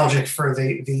nostalgic for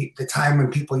the time when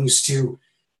people used to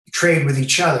trade with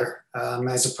each other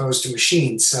as opposed to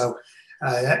machines. So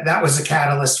that was the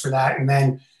catalyst for that. And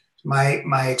then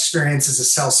my experience as a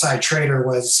sell side trader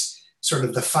was sort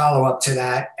of the follow up to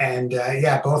that. And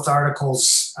both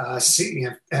articles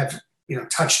have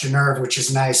touched a nerve, which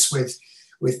is nice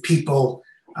with people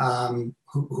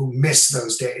who miss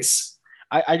those days.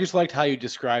 I just liked how you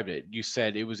described it. You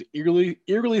said it was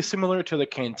eerily similar to the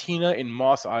cantina in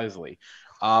Mos Eisley.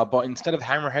 But instead of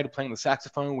Hammerhead playing the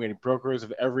saxophone, we had brokers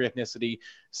of every ethnicity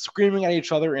screaming at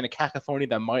each other in a cacophony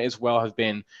that might as well have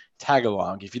been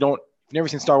tag-along. If you've never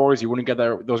seen Star Wars, you wouldn't get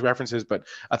those references, but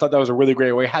I thought that was a really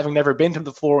great way. Having never been to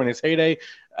the floor in its heyday,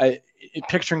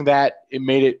 picturing that, it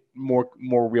made it more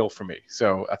real for me.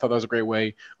 So I thought that was a great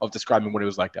way of describing what it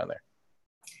was like down there.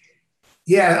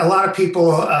 Yeah, a lot of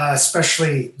people,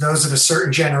 especially those of a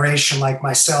certain generation like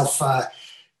myself,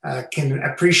 can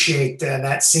appreciate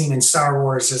that scene in Star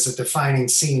Wars as a defining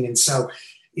scene. And so,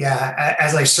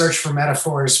 as I searched for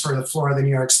metaphors for the floor of the New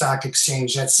York Stock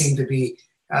Exchange, that seemed to be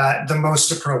the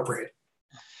most appropriate.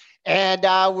 And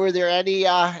were there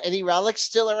any relics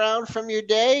still around from your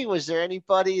day? Was there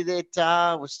anybody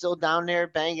that was still down there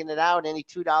banging it out? Any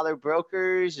 $2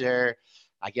 brokers, or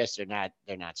I guess they're not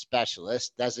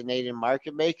specialists, designated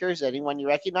market makers? Anyone you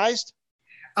recognized?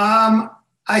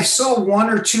 I saw one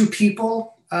or two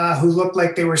people who looked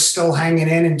like they were still hanging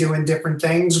in and doing different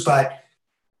things, but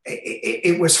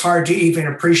it was hard to even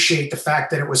appreciate the fact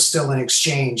that it was still an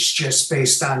exchange just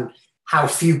based on how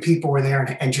few people were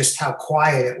there and just how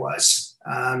quiet it was.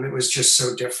 It was just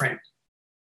so different.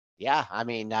 Yeah, I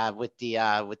mean, with the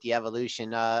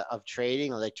evolution of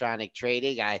trading, electronic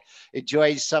trading, I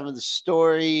enjoyed some of the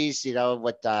stories.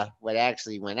 What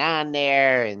actually went on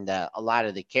there, and a lot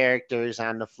of the characters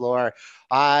on the floor.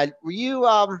 Were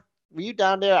you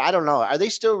down there? I don't know. Are they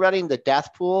still running the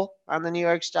death pool on the New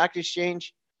York Stock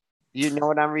Exchange? You know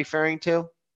what I'm referring to?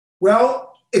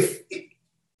 Well,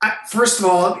 first of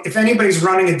all, if anybody's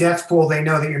running a death pool, they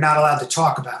know that you're not allowed to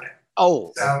talk about it.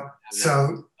 Oh,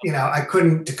 so I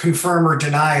couldn't confirm or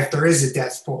deny if there is a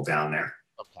death pool down there.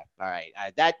 Okay, all right,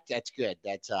 that's good.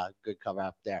 That's a good cover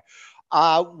up there.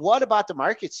 What about the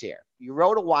markets here? You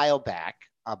wrote a while back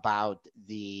about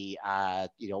the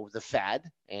the Fed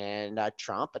and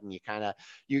Trump, and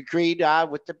you agreed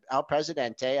with the El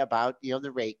Presidente about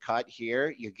the rate cut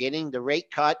here. You're getting the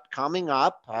rate cut coming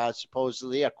up,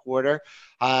 supposedly a quarter.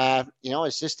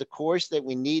 Is this the course that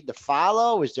we need to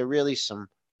follow? Is there really some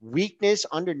weakness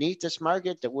underneath this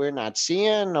market that we're not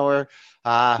seeing, or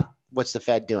what's the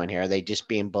Fed doing here? Are they just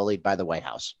being bullied by the White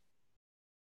House?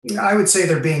 I would say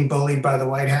they're being bullied by the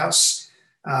White House.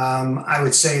 I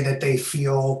would say that they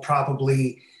feel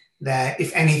probably that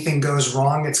if anything goes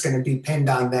wrong, it's going to be pinned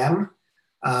on them.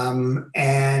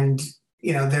 And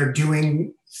they're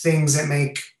doing things that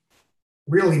make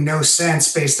really no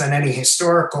sense based on any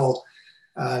historical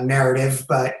narrative.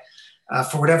 But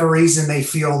for whatever reason, they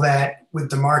feel that with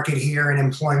the market here and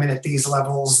employment at these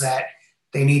levels, that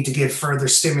they need to give further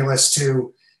stimulus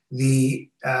to the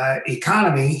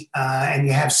economy. And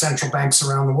you have central banks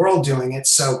around the world doing it.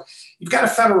 So you've got a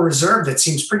Federal Reserve that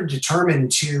seems pretty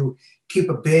determined to keep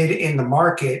a bid in the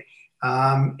market.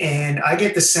 And I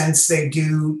get the sense they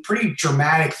do pretty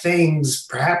dramatic things,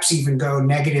 perhaps even go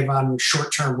negative on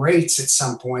short-term rates at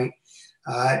some point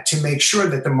to make sure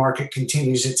that the market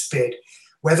continues its bid.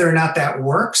 Whether or not that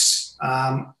works,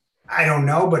 I don't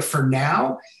know. But for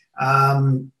now,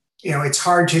 it's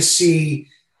hard to see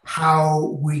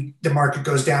how the market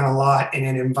goes down a lot in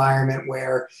an environment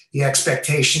where the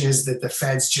expectation is that the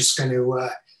Fed's just going to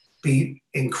be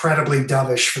incredibly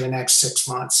dovish for the next 6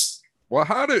 months. Well,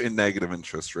 how do in negative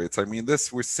interest rates? I mean,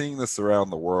 we're seeing this around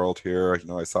the world here.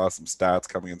 I saw some stats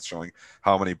coming in showing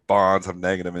how many bonds have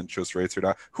negative interest rates or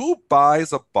not. Who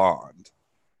buys a bond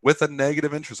with a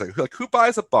negative interest rate? Like, who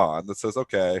buys a bond that says,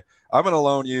 okay, I'm going to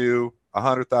loan you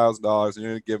 $100,000 and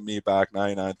you're going to give me back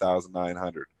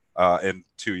 $99,900 in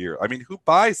 2 years? I mean, who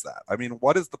buys that? I mean,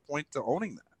 what is the point to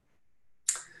owning that?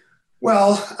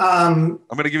 Well, I'm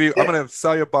going to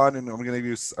sell you a bond, and I'm going to give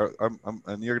you,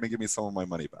 and you're going to give me some of my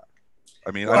money back. I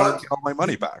mean, I don't get all my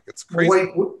money back. It's crazy.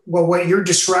 What you're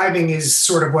describing is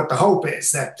sort of what the hope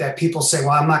is, that people say,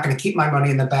 well, I'm not going to keep my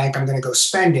money in the bank. I'm going to go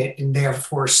spend it and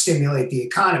therefore stimulate the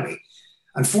economy.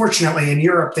 Unfortunately, in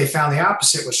Europe, they found the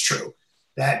opposite was true,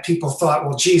 that people thought,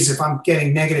 well, geez, if I'm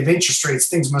getting negative interest rates,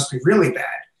 things must be really bad.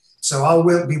 So I'll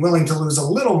be willing to lose a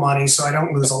little money so I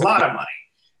don't lose a lot of money.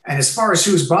 And as far as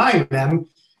who's buying them,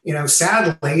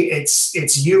 sadly,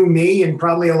 it's you, me, and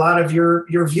probably a lot of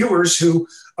your viewers who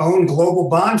own global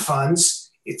bond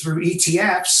funds through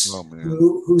ETFs,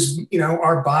 who's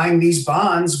are buying these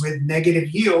bonds with negative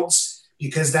yields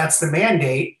because that's the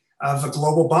mandate of a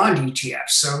global bond ETF.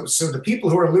 So the people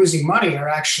who are losing money are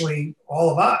actually all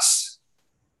of us.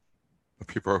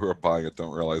 people who are buying it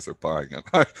don't realize they're buying it.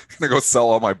 I'm gonna go sell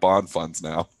all my bond funds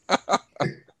now.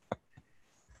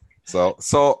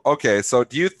 So okay. So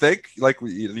do you think, like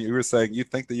you were saying, you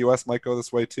think the U.S. might go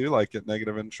this way too, like at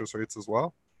negative interest rates as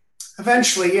well?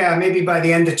 Eventually, yeah, maybe by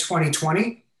the end of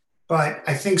 2020. But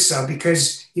I think so,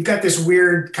 because you've got this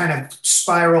weird kind of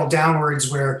spiral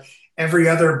downwards where every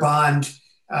other bond,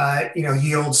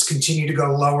 yields continue to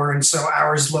go lower. And so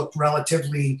ours look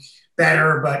relatively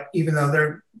better, but even though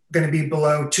they're going to be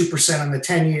below 2% on the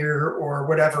 10-year or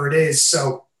whatever it is.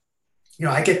 So,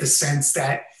 I get the sense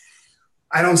that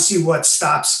I don't see what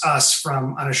stops us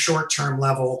from, on a short-term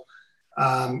level,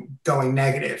 going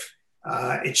negative.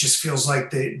 It just feels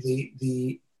like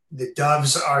the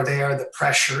doves are there, the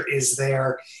pressure is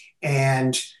there,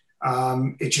 and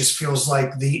it just feels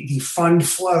like the fund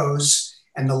flows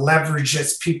and the leverage that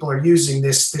people are using,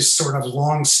 this sort of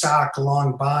long stock,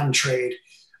 long bond trade,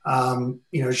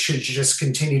 should just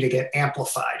continue to get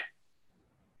amplified.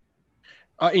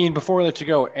 Ian, before we let you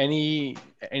go,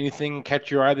 anything catch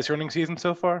your eye this earnings season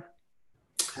so far?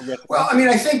 Well,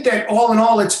 I think that all in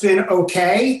all, it's been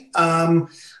okay.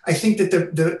 I think that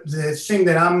the thing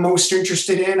that I'm most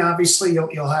interested in, obviously,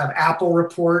 you'll have Apple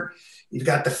report. You've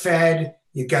got the Fed.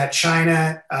 You've got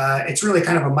China. It's really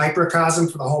kind of a microcosm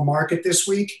for the whole market this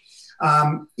week.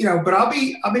 But I'll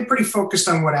be pretty focused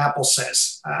on what Apple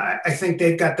says. I think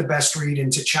they've got the best read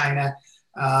into China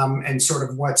and sort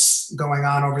of what's going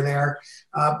on over there.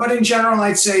 But in general,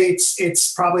 I'd say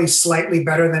it's probably slightly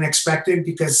better than expected,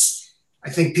 because I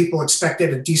think people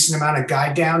expected a decent amount of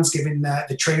guide downs given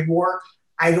the trade war.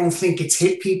 I don't think it's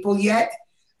hit people yet.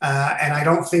 And I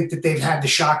don't think that they've had the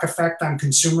shock effect on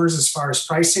consumers as far as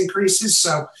price increases.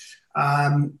 So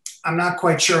I'm not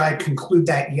quite sure I'd conclude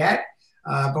that yet,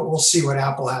 but we'll see what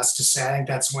Apple has to say. I think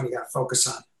that's one you got to focus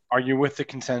on. Are you with the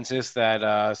consensus that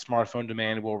smartphone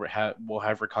demand will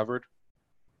have recovered?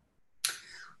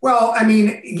 Well,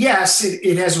 yes,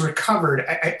 it has recovered.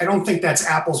 I don't think that's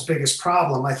Apple's biggest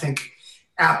problem. I think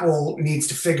Apple needs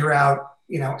to figure out,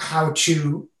 how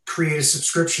to create a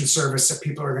subscription service that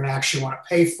people are going to actually want to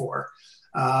pay for.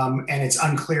 And it's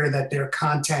unclear that their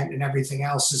content and everything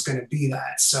else is going to be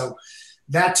that. So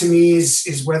that to me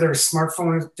is whether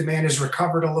smartphone demand has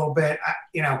recovered a little bit.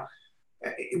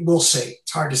 We'll see.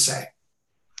 It's hard to say.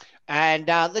 And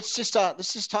let's just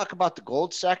talk about the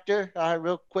gold sector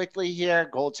real quickly here.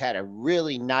 Gold's had a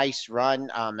really nice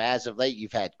run as of late.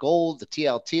 You've had gold, the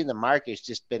TLT, and the market has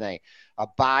just been a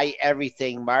buy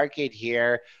everything market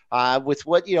here. With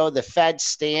what the Fed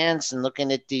stance and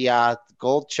looking at the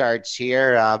gold charts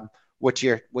here, what's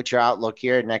your outlook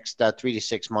here next 3 to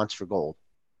 6 months for gold?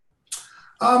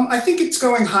 I think it's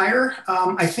going higher.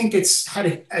 I think it's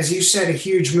had, as you said, a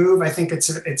huge move. I think it's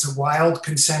a wild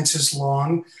consensus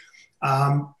long.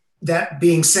 That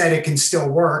being said, it can still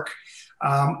work.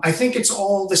 I think it's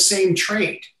all the same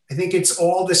trade. I think it's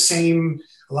all the same,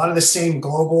 a lot of the same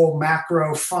global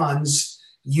macro funds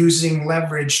using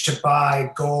leverage to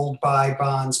buy gold, buy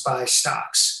bonds, buy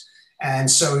stocks. And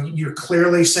so you're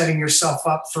clearly setting yourself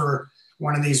up for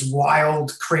one of these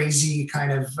wild, crazy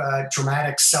kind of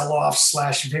dramatic sell-off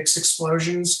 / VIX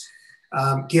explosions,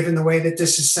 given the way that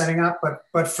this is setting up.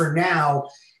 But for now,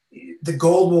 the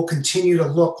gold will continue to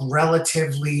look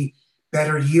relatively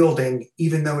better yielding,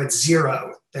 even though it's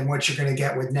zero, than what you're going to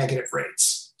get with negative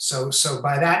rates. So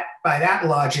by that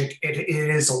logic, it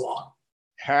is a long.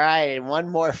 All right, and one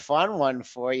more fun one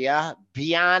for you.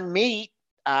 Beyond Meat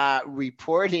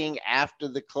reporting after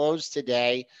the close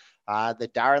today, the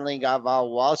darling of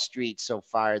Wall Street so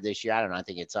far this year. I don't know. I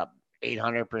think it's up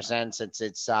 800% since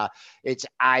its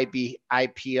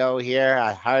IPO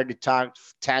here. Hard to talk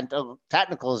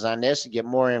technicals on this to get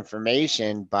more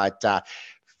information. But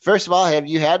first of all, have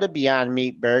you had a Beyond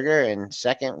Meat burger? And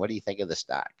second, what do you think of the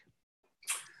stock?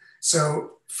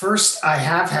 So first, I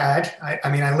have had.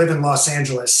 I live in Los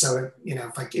Angeles, so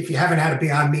if you haven't had a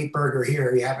Beyond Meat burger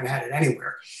here, you haven't had it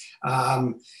anywhere.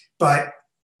 But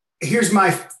here's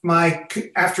my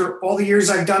after all the years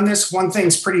I've done this, one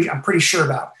thing's I'm pretty sure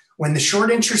about. When the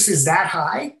short interest is that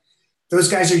high, those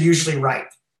guys are usually right.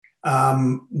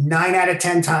 9 out of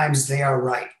 10 times they are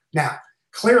right. Now,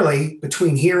 clearly,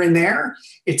 between here and there,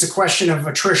 it's a question of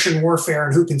attrition warfare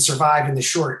and who can survive in the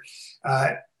short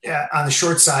on the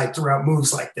short side throughout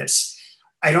moves like this.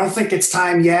 I don't think it's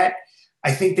time yet.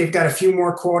 I think they've got a few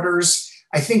more quarters.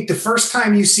 I think the first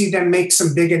time you see them make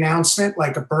some big announcement,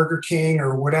 like a Burger King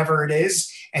or whatever it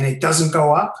is, and it doesn't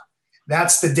go up,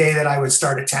 that's the day that I would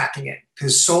start attacking it.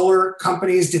 Because solar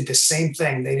companies did the same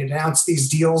thing. They'd announce these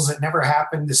deals that never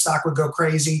happened. The stock would go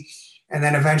crazy. And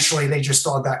then eventually they just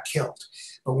all got killed.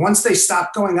 But once they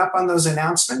stopped going up on those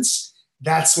announcements,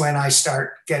 that's when I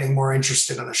start getting more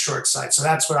interested on the short side. So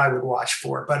that's what I would watch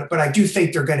for. But I do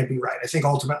think they're going to be right. I think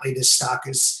ultimately this stock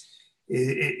is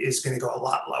going to go a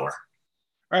lot lower.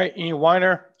 All right, Ian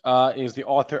Weiner is the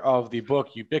author of the book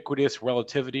Ubiquitous,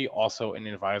 Relativity, also an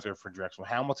advisor for Drexel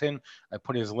Hamilton. I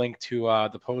put his link to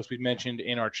the post we mentioned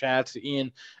in our chats.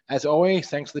 Ian, as always,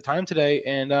 thanks for the time today,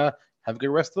 and have a good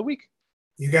rest of the week.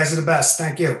 You guys are the best.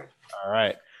 Thank you. All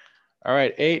right.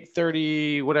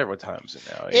 8:30, whatever time is it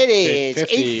now? It is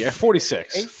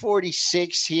 8:46.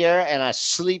 8:46 here, and a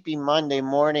sleepy Monday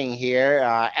morning here.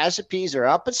 S&Ps are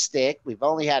up a stick. We've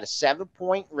only had a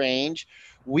 7-point range.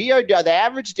 The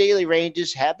average daily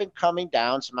ranges have been coming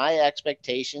down. So my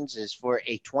expectations is for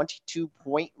a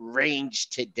 22-point range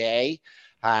today.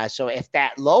 So if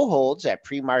that low holds at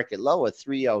pre-market low of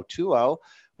 3020,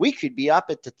 we could be up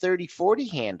at the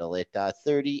 30-40 handle at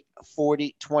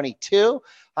 30-40-22.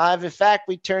 If in fact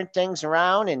we turn things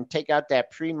around and take out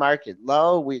that pre-market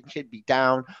low, we could be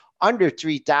down under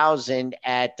 3,000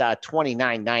 at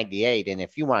 29.98. And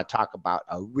if you want to talk about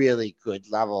a really good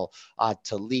level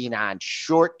to lean on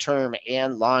short-term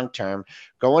and long-term,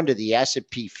 go into the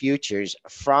S&P futures.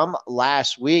 From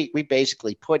last week, we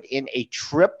basically put in a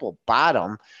triple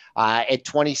bottom at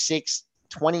 29.96,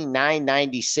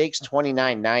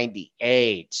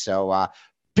 29.98. So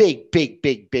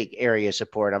big area of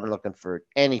support. I'm looking for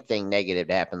anything negative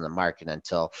to happen in the market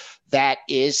until that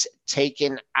is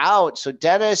taken out. So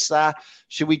Dennis,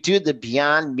 should we do the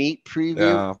Beyond Meat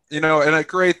preview? Yeah, and a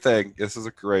great thing. This is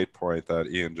a great point that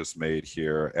Ian just made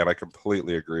here, and I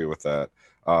completely agree with that.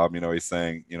 He's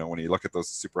saying, when you look at those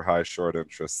super high short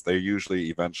interests, they usually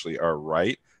eventually are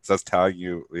right. So that's telling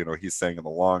you, he's saying in the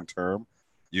long term,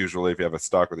 usually if you have a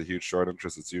stock with a huge short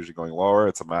interest, it's usually going lower.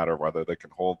 It's a matter of whether they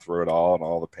can hold through it all and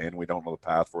all the pain. We don't know the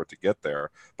path for it to get there.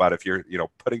 But if you're,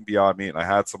 putting Beyond Meat, and I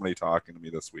had somebody talking to me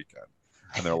this weekend,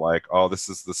 and they're like, oh, this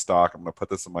is the stock. I'm going to put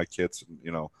this in my kids',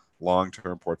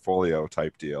 long-term portfolio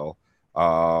type deal.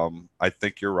 I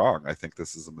think you're wrong. I think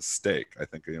this is a mistake. I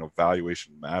think,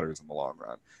 valuation matters in the long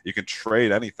run. You can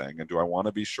trade anything. And do I want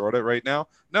to be short it right now?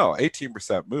 No,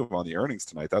 18% move on the earnings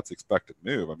tonight. That's the expected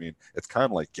move. I mean, it's kind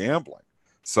of like gambling.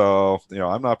 So,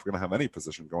 I'm not going to have any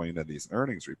position going into these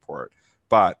earnings report.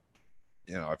 But,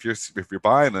 if you're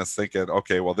buying this thinking,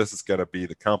 okay, well, this is going to be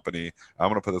the company, I'm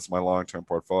going to put this in my long-term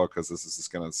portfolio because this is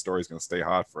just the story's going to stay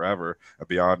hot forever. A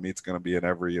Beyond Meat's going to be in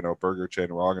every, burger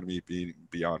chain. We're all going to be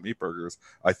Beyond Meat burgers.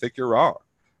 I think you're wrong.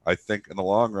 I think in the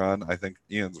long run, I think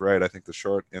Ian's right. I think the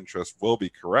short interest will be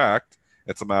correct.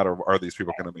 It's a matter of, are these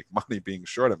people going to make money being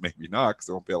short? It maybe not, because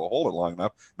they won't be able to hold it long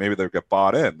enough. Maybe they'll get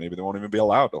bought in. Maybe they won't even be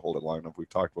allowed to hold it long enough. We've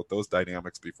talked about those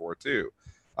dynamics before too.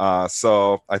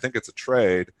 So I think it's a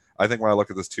trade. I think when I look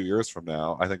at this 2 years from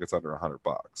now, I think it's under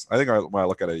 $100. I think when I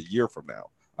look at it a year from now,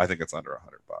 I think it's under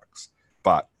 $100.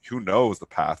 But who knows the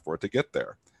path for it to get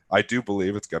there? I do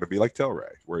believe it's going to be like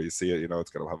Tilray, where you see it, it's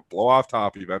going to have a blow off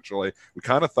top eventually. We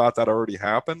kind of thought that already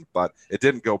happened, but it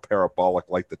didn't go parabolic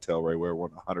like the Tilray, where it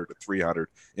went 100 to 300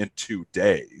 in 2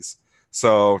 days.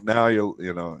 So now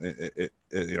can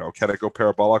it go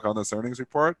parabolic on this earnings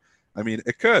report? I mean,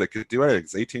 it could do anything.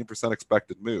 It's 18%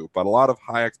 expected move, but a lot of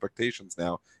high expectations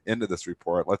now into this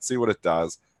report. Let's see what it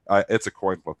does. It's a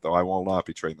coin flip, though. I will not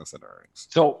be trading this in earnings.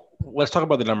 So let's talk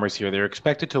about the numbers here. They're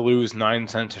expected to lose 9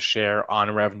 cents a share on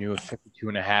revenue of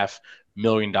 $52.5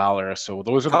 million. So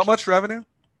those are how much revenue?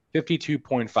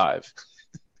 52.5.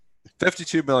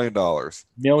 $52 million.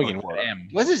 Million with an M.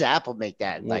 When does Apple make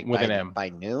that? With an M by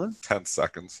noon? 10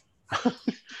 seconds.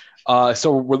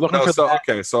 So we're looking for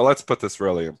okay, so let's put this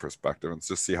really in perspective and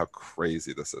just see how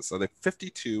crazy this is. So they have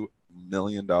 $52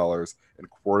 million in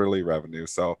quarterly revenue.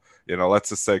 So, let's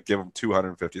just say give them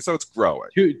 250. So it's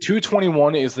growing.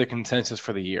 221 is the consensus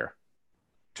for the year.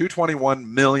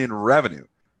 221 million revenue.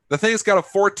 The thing's got a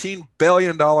 $14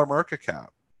 billion market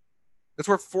cap. It's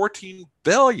worth $14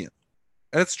 billion.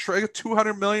 And it's trading at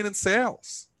 $200 million in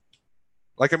sales.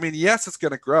 Yes, it's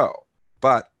going to grow,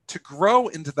 but to grow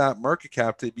into that market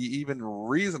cap to be even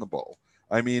reasonable.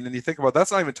 And you think about, that's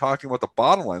not even talking about the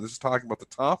bottom line. This is talking about the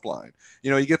top line.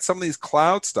 You get some of these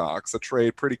cloud stocks that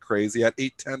trade pretty crazy at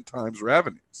 8-10 times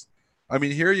revenues.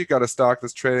 Here you got a stock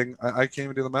that's trading, I can't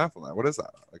even do the math on that. What is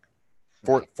that?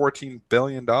 $14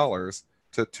 billion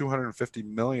to 250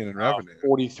 million in revenue.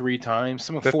 43 times.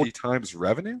 50 times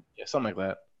revenue? Yeah, something like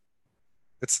that.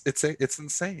 It's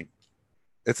insane.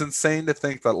 It's insane to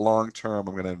think that long term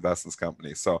I'm going to invest in this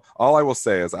company. So all I will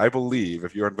say is I believe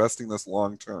if you're investing this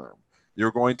long term,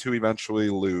 you're going to eventually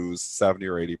lose 70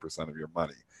 or 80% of your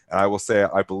money. And I will say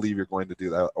I believe you're going to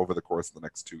do that over the course of the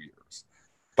next 2 years.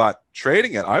 But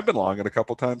trading it, I've been long it a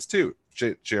couple times too.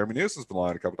 Jeremy News has been long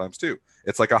it a couple times too.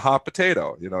 It's like a hot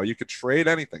potato. You could trade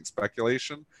anything.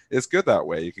 Speculation is good that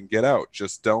way. You can get out.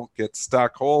 Just don't get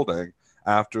stuck holding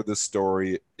after the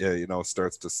story,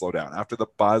 starts to slow down, after the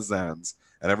buzz ends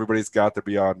and everybody's got their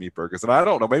Beyond Meat burgers. And I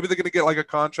don't know, maybe they're going to get like a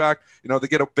contract, they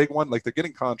get a big one, like they're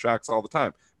getting contracts all the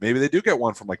time. Maybe they do get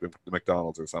one from like the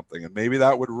McDonald's or something, and maybe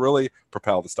that would really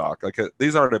propel the stock. Like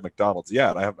these aren't at McDonald's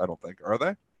yet. I don't think, are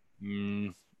they?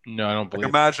 No, I don't believe.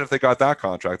 Imagine if they got that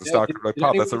contract, the stock could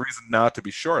pop. That's a reason not to be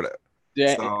short it.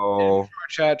 Yeah. So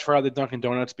chat, try the Dunkin'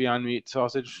 Donuts Beyond Meat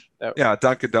sausage. Yeah,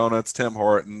 Dunkin' Donuts, Tim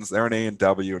Hortons. They're an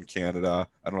A&W in Canada.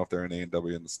 I don't know if they're an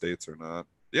A&W in the States or not.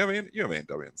 Yeah, I mean, you have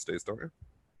A&W in the States, don't you?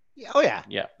 Yeah. Oh yeah.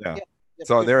 Yeah.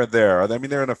 So they're there. I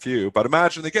mean, they're in a few, but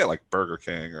imagine they get like Burger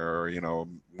King or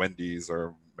Wendy's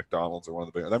or McDonald's or one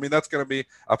of the big. I mean, that's going to be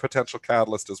a potential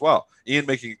catalyst as well. Ian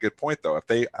making a good point though. If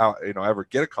they ever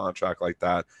get a contract like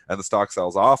that and the stock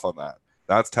sells off on that,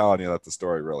 that's telling you that the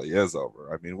story really is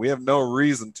over. I mean, we have no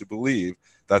reason to believe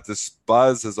that this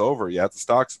buzz is over yet. The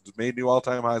stock's made new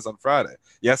all-time highs on Friday.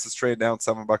 Yes, it's trading down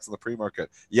 $7 in the pre-market.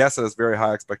 Yes, it has very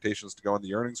high expectations to go in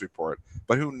the earnings report,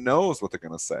 but who knows what they're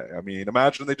going to say? I mean,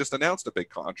 imagine they just announced a big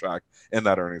contract in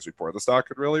that earnings report. The stock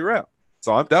could really rip.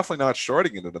 So I'm definitely not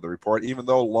shorting it into the report, even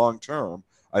though long-term,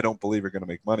 I don't believe you're going to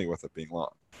make money with it being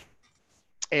long.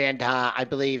 And I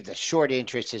believe the short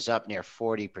interest is up near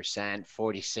 40%,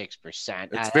 46%.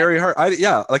 It's very hard.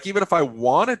 Like even if I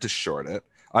wanted to short it,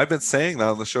 I've been saying that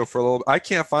on the show for a little bit. I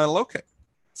can't find a locate.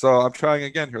 So I'm trying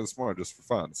again here this morning just for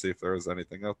fun, see if there is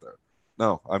anything out there.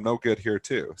 No, I'm no good here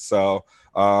too. So,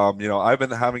 I've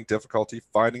been having difficulty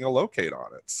finding a locate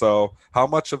on it. So how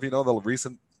much of, the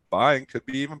recent buying could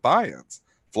be even buy-ins?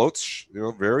 Floats,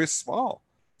 very small.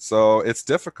 So it's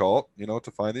difficult,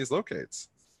 to find these locates.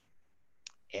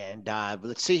 And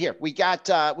let's see here. We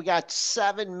got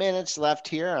 7 minutes left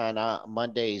here on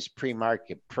Monday's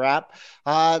pre-market prep.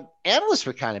 Analysts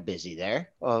were kind of busy there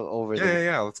over the.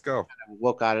 Yeah. Let's go.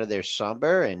 Woke out of their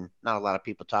slumber, and not a lot of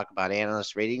people talk about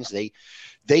analyst ratings.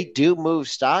 They do move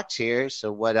stocks here.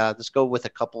 So let's go with a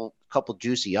couple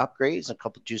juicy upgrades and a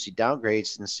couple juicy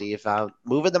downgrades and see if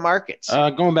moving the markets.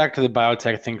 Going back to the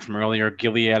biotech thing from earlier,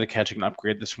 Gilead catching an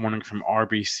upgrade this morning from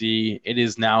RBC. It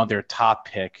is now their top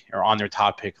pick or on their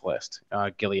top pick list.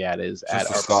 Gilead is just at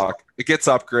RBC. Stock. It gets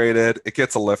upgraded. It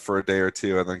gets a lift for a day or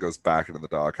two and then goes back into the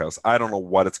doghouse. I don't know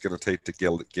what it's going to take to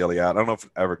Gilead. I don't know if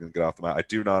it's ever going to get off the mat. I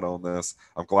do not own this.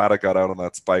 I'm glad I got out on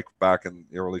that spike back in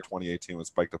early 2018 when it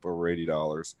spiked up over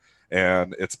 $80.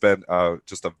 And it's been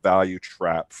just a value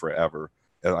trap forever.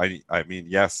 And I mean,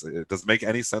 yes, it doesn't make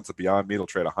any sense that Beyond Meat will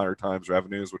trade 100 times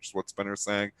revenues, which is what Spinner's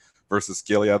saying, versus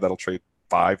Gilead that'll trade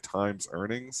 5 times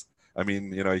earnings. I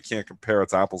mean, you can't compare,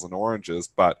 it's apples and oranges,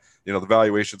 but, the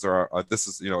valuations are, this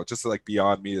is, just like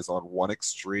Beyond Meat is on one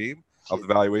extreme of the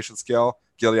valuation scale,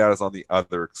 Gilead is on the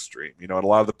other extreme. And a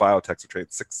lot of the biotechs are trading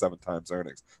 6-7 times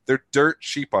earnings. They're dirt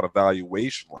cheap on a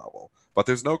valuation level, but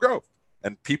there's no growth.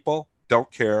 And people don't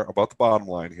care about the bottom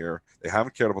line here. They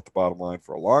haven't cared about the bottom line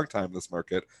for a long time in this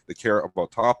market. They care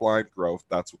about top line growth.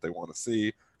 That's what they want to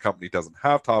see. Company doesn't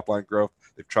have top line growth.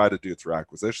 They've tried to do it through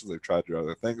acquisitions. They've tried to do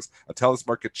other things until this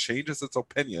market changes its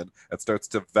opinion and starts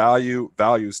to value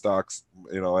stocks,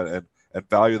 and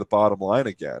value the bottom line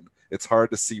again. It's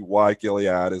hard to see why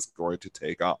Gilead is going to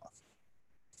take off,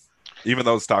 even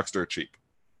though the stocks are cheap.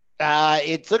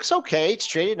 It looks okay. It's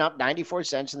trading up 94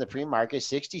 cents in the pre-market,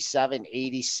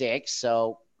 67.86.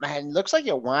 So, man, it looks like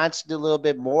it wants to do a little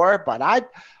bit more, but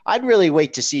I'd really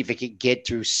wait to see if it could get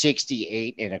through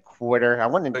 68.25. I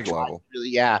want to big level.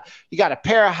 Yeah, you got a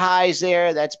pair of highs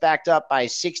there that's backed up by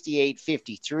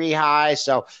 68.53 highs.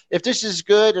 So if this is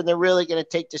good and they're really going to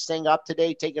take this thing up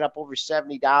today, take it up over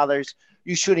 $70,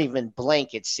 you shouldn't even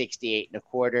blink at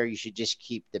 68.25. You should just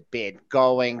keep the bid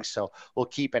going. So we'll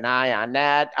keep an eye on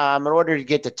that. In order to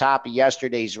get the top of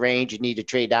yesterday's range, you need to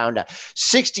trade down to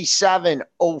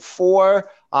 67.04.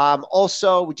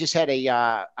 Also, we just had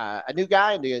a new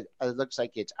guy, and it looks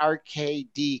like it's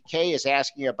RKDK is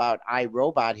asking about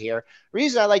iRobot here. The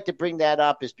reason I like to bring that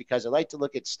up is because I like to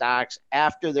look at stocks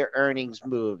after their earnings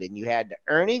move. And you had the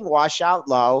earning washout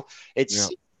low.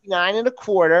 It's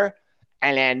 69.25.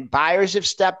 And then buyers have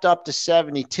stepped up to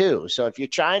 72. So if you're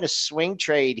trying to swing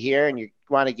trade here and you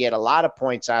want to get a lot of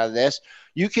points out of this,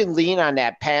 you can lean on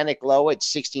that panic low at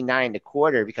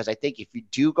 69.25, because I think if you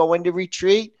do go into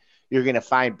retreat, you're going to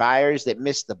find buyers that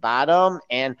miss the bottom.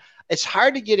 And it's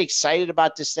hard to get excited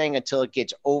about this thing until it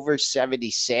gets over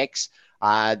 76.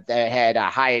 They had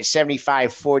a high at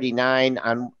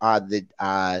 75.49 on the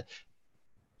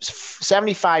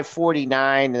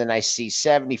 75.49, and then I see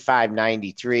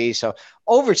 75.93. So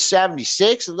over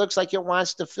 76, it looks like it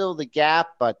wants to fill the gap,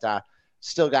 but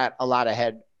still got a lot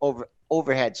of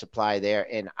overhead supply there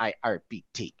in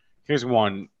IRBT. Here's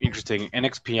one interesting.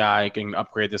 NXPI getting an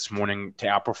upgrade this morning to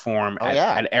outperform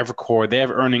at Evercore. They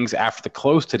have earnings after the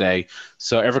close today.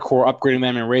 So Evercore upgrading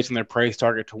them and raising their price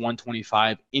target to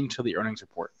 125 into the earnings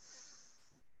report.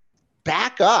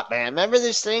 Back up, man. Remember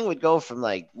this thing would go from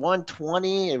like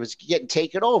 120. It was getting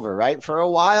taken over, right, for a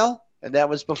while. And that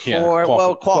was before,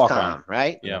 Qualcomm,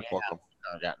 right? Yeah, Qualcomm.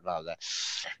 Got involved with that.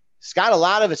 It's got a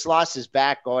lot of its losses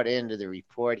back going into the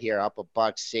report here, up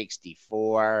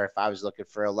 $1.64. If I was looking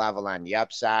for a level on the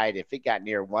upside, if it got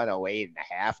near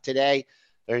 108.5 today,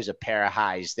 there's a pair of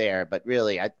highs there. But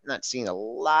really, I'm not seeing a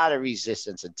lot of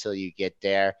resistance until you get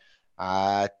there.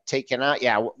 Taken out,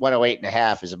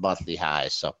 108.5 is a monthly high.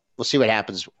 So we'll see what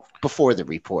happens before the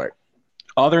report.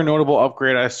 Other notable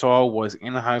upgrade I saw was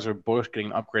Anheuser-Busch getting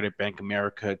an upgrade at Bank of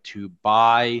America to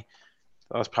buy.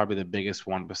 That was probably the biggest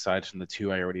one besides from the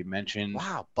two I already mentioned.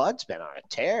 Wow, Bud's been on a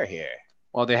tear here.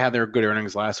 Well, they had their good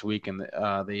earnings last week, and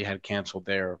they had canceled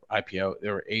their IPO,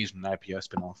 their Asian IPO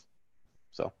spinoff.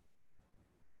 So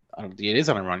it is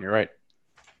on a run. You're right.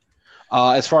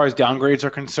 As far as downgrades are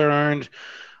concerned,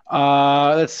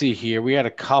 let's see here. We had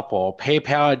a couple.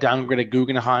 PayPal downgraded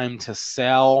Guggenheim to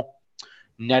sell.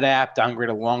 NetApp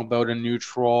downgraded Longbow to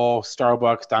neutral.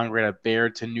 Starbucks downgraded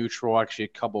Baird to neutral. Actually, a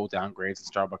couple of downgrades in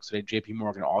Starbucks today. JP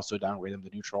Morgan also downgraded them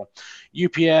to neutral.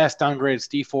 UPS downgraded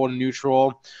Stifel to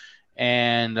neutral.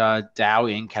 And Dow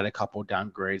Inc. had a couple of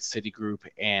downgrades, Citigroup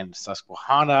and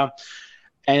Susquehanna.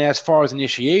 And as far as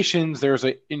initiations, there's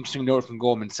an interesting note from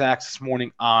Goldman Sachs this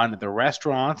morning on the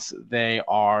restaurants. They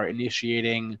are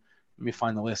initiating, let me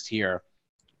find the list here.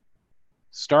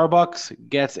 Starbucks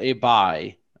gets a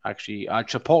buy. Actually,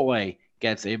 Chipotle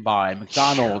gets a buy.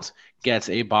 McDonald's gets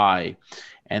a buy.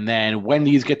 And then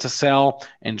Wendy's get to sell,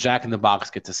 and Jack in the Box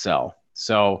get to sell.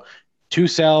 So 2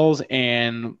 sells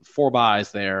and 4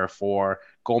 buys there for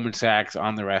Goldman Sachs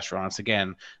on the restaurants.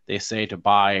 Again, they say to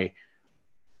buy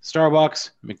Starbucks,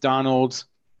 McDonald's,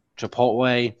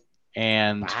 Chipotle,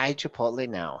 and buy Chipotle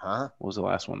now, huh? What was the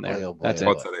last one there? Boy. That's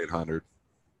What's it. at 800?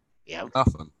 Yeah,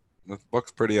 Nothing. The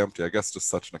book's pretty empty. I guess just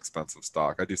such an expensive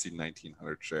stock. I do see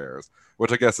 1,900 shares,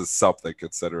 which I guess is something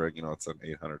considering it's an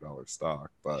 $800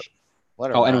 stock. But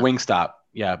and Wingstop,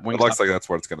 yeah, it looks like that's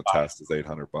what it's going to test is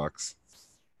 $800.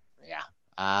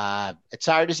 Yeah, it's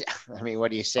hard to see. I mean,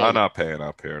 what do you say? I'm not paying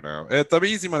up here now. The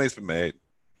easy money's been made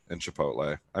in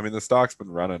Chipotle. I mean, the stock's been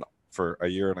running for a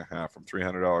year and a half from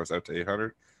 $300 out to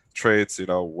 $800. Trades,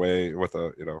 way with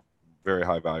a very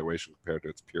high valuation compared to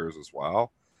its peers as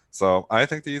well. So I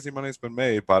think the easy money's been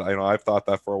made, but I've thought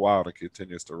that for a while and it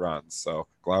continues to run. So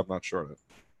glad I'm not short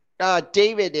it.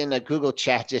 David in the Google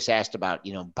chat just asked about,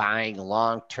 buying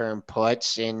long-term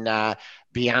puts in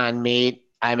Beyond Meat.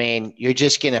 I mean, you're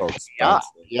just going to pay up.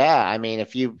 Yeah. I mean,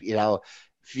 if you're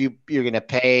going to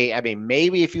pay, I mean,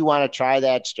 maybe if you want to try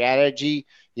that strategy,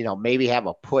 maybe have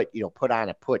a put on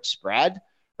a put spread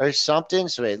or something.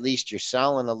 So at least you're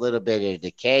selling a little bit of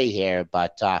decay here,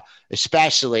 but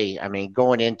especially, I mean,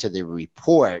 going into the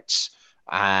reports,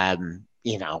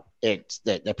 it's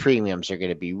the premiums are going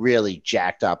to be really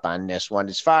jacked up on this one.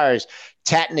 As far as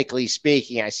technically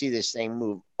speaking, I see this thing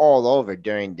move all over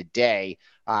during the day.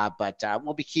 But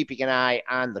we'll be keeping an eye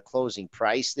on the closing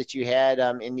price that you had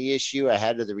in the issue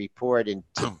ahead of the report in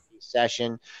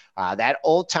session. That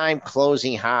all-time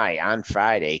closing high on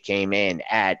Friday came in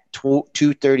at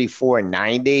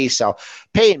 234.90. So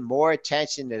paying more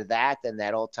attention to that than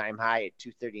that all-time high at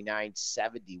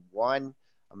 239.71.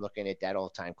 I'm looking at that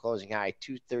all-time closing high,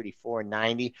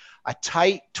 234.90, a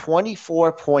tight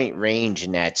 24-point range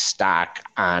in that stock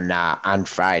on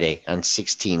Friday on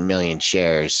 16 million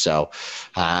shares. So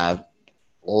a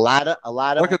lot of.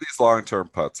 Look at these long-term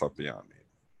puts on Beyond Meat.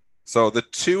 So the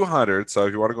 200. So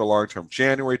if you want to go long-term,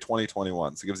 January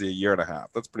 2021. So it gives you a year and a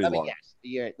half. That's pretty long.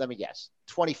 Let me guess.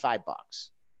 $25.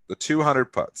 The 200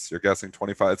 puts. You're guessing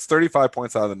 25. It's 35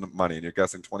 points out of the money, and you're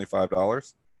guessing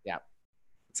 $25. Yeah.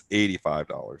 It's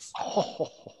 $85. Oh.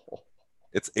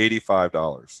 It's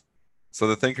 $85. So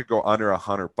the thing could go under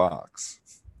 $100.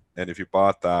 And if you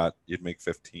bought that, you'd make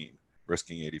 15,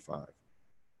 risking 85.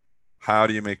 How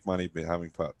do you make money having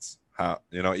puts? How,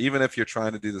 even if you're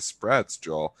trying to do the spreads,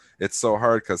 Joel, it's so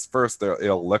hard because first they're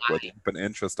illiquid. But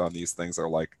interest on these things are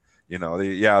like,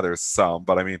 there's some,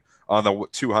 but I mean, on the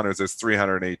 200s, there's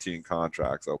 318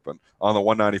 contracts open. On the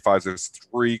 195s, there's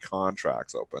 3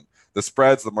 contracts open. The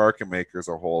spreads the market makers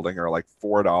are holding are like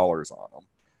 $4 on them.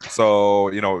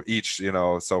 So, each,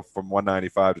 so from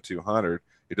 195 to 200,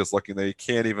 You're just looking there. You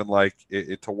can't even like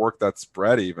it to work that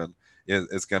spread even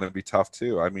is going to be tough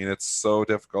too. I mean, it's so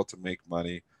difficult to make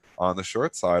money on the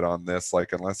short side on this,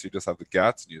 like unless you just have the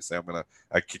guts and you say,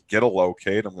 I could get a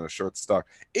locate, I'm going to short stock.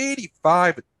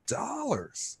 $85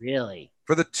 Really?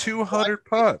 for the 200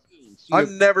 put. So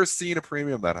I've never seen a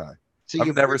premium that high.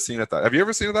 I've never seen it that. Have you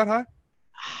ever seen it that high?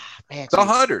 Man, The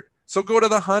 100. So go to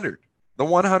the 100, the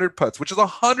 100 putts, which is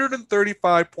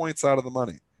 135 points out of the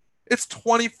money. It's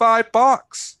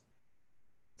 $25.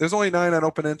 There's only 9 on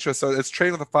open interest, so it's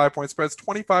trading with a 5-point spread. It's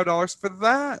 $25 for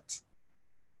that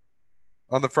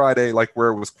on the Friday, like where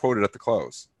it was quoted at the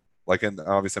close. Like, in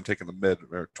obviously, I'm taking the mid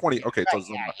or 20. Okay, so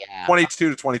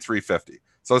 22 to 23.50.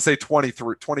 So let's say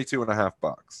 22.5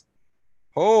 bucks.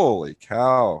 Holy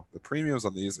cow! The premiums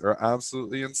on these are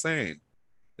absolutely insane.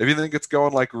 If you think it's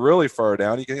going like really far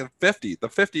down, you can get 50. The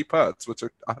 50 putts, which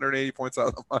are 180 points out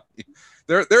of the money,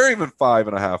 they're even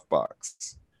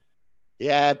 $5.5.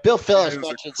 Yeah, Bill Phillips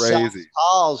mentioned crazy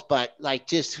calls, but like,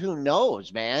 just who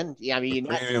knows, man? Yeah, I mean, the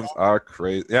premiums are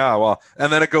crazy. Yeah, well,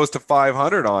 and then it goes to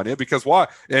 500 on you because why?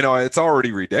 It's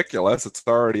already ridiculous. It's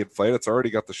already inflated. It's already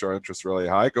got the short interest really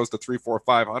high. It goes to 3, 4,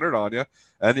 500 on you,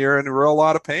 and you're in a real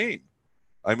lot of pain.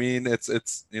 I mean, it's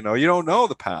you don't know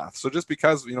the path. So just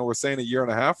because we're saying a year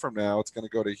and a half from now it's going to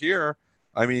go to here,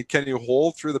 I mean, can you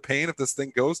hold through the pain if this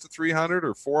thing goes to 300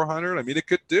 or 400? I mean, it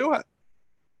could do it.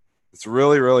 It's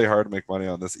really, really hard to make money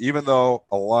on this, even though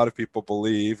a lot of people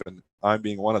believe, and I'm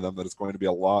being one of them, that it's going to be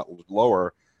a lot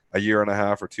lower a year and a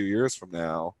half or 2 years from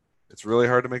now. It's really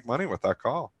hard to make money with that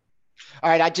call. All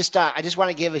right, I just want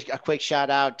to give a quick shout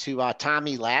out to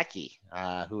Tommy Lackey,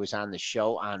 who was on the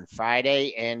show on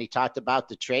Friday, and he talked about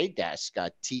the trade desk,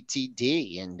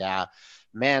 TTD, and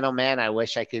man, oh man, I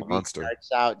wish I could read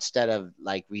charts out instead of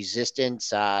like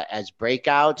resistance as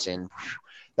breakouts, and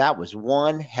that was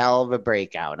one hell of a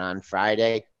breakout on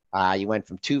Friday. You went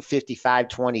from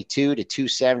 255.22 to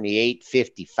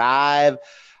 278.55.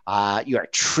 You are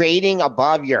trading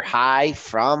above your high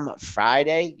from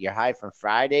Friday. Your high from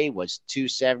Friday was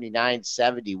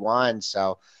 279.71.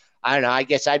 So I don't know. I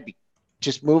guess I'd be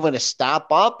just moving a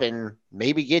stop up and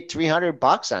maybe get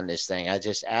 $300 on this thing. I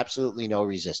just absolutely no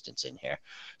resistance in here.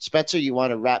 Spencer, you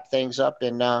want to wrap things up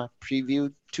and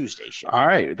preview Tuesday's show? All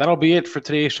right, that'll be it for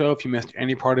today's show. If you missed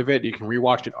any part of it, you can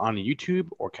rewatch it on YouTube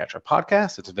or catch our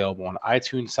podcast. It's available on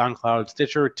iTunes, SoundCloud,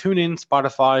 Stitcher, TuneIn,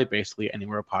 Spotify, basically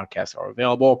anywhere podcasts are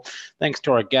available. Thanks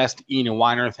to our guest, Ian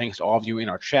Weiner. Thanks to all of you in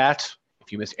our chat.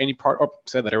 If you missed any part,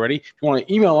 said that already. If you want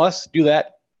to email us, do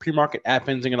that,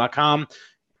 premarket@benzinga.com.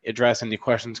 Address any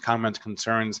questions, comments,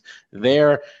 concerns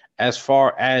there. As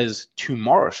far as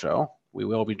tomorrow's show, we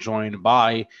will be joined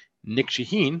by Nick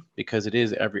Shaheen because it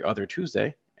is every other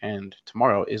Tuesday, and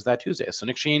tomorrow is that Tuesday. So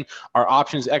Nick Shaheen, our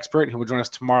options expert, who will join us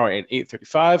tomorrow at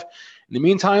 8:35. In the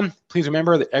meantime, please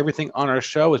remember that everything on our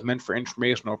show is meant for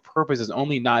informational purposes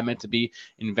only, not meant to be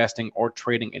investing or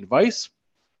trading advice.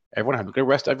 Everyone have a good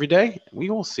rest every day, and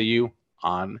we will see you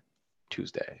on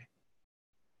Tuesday.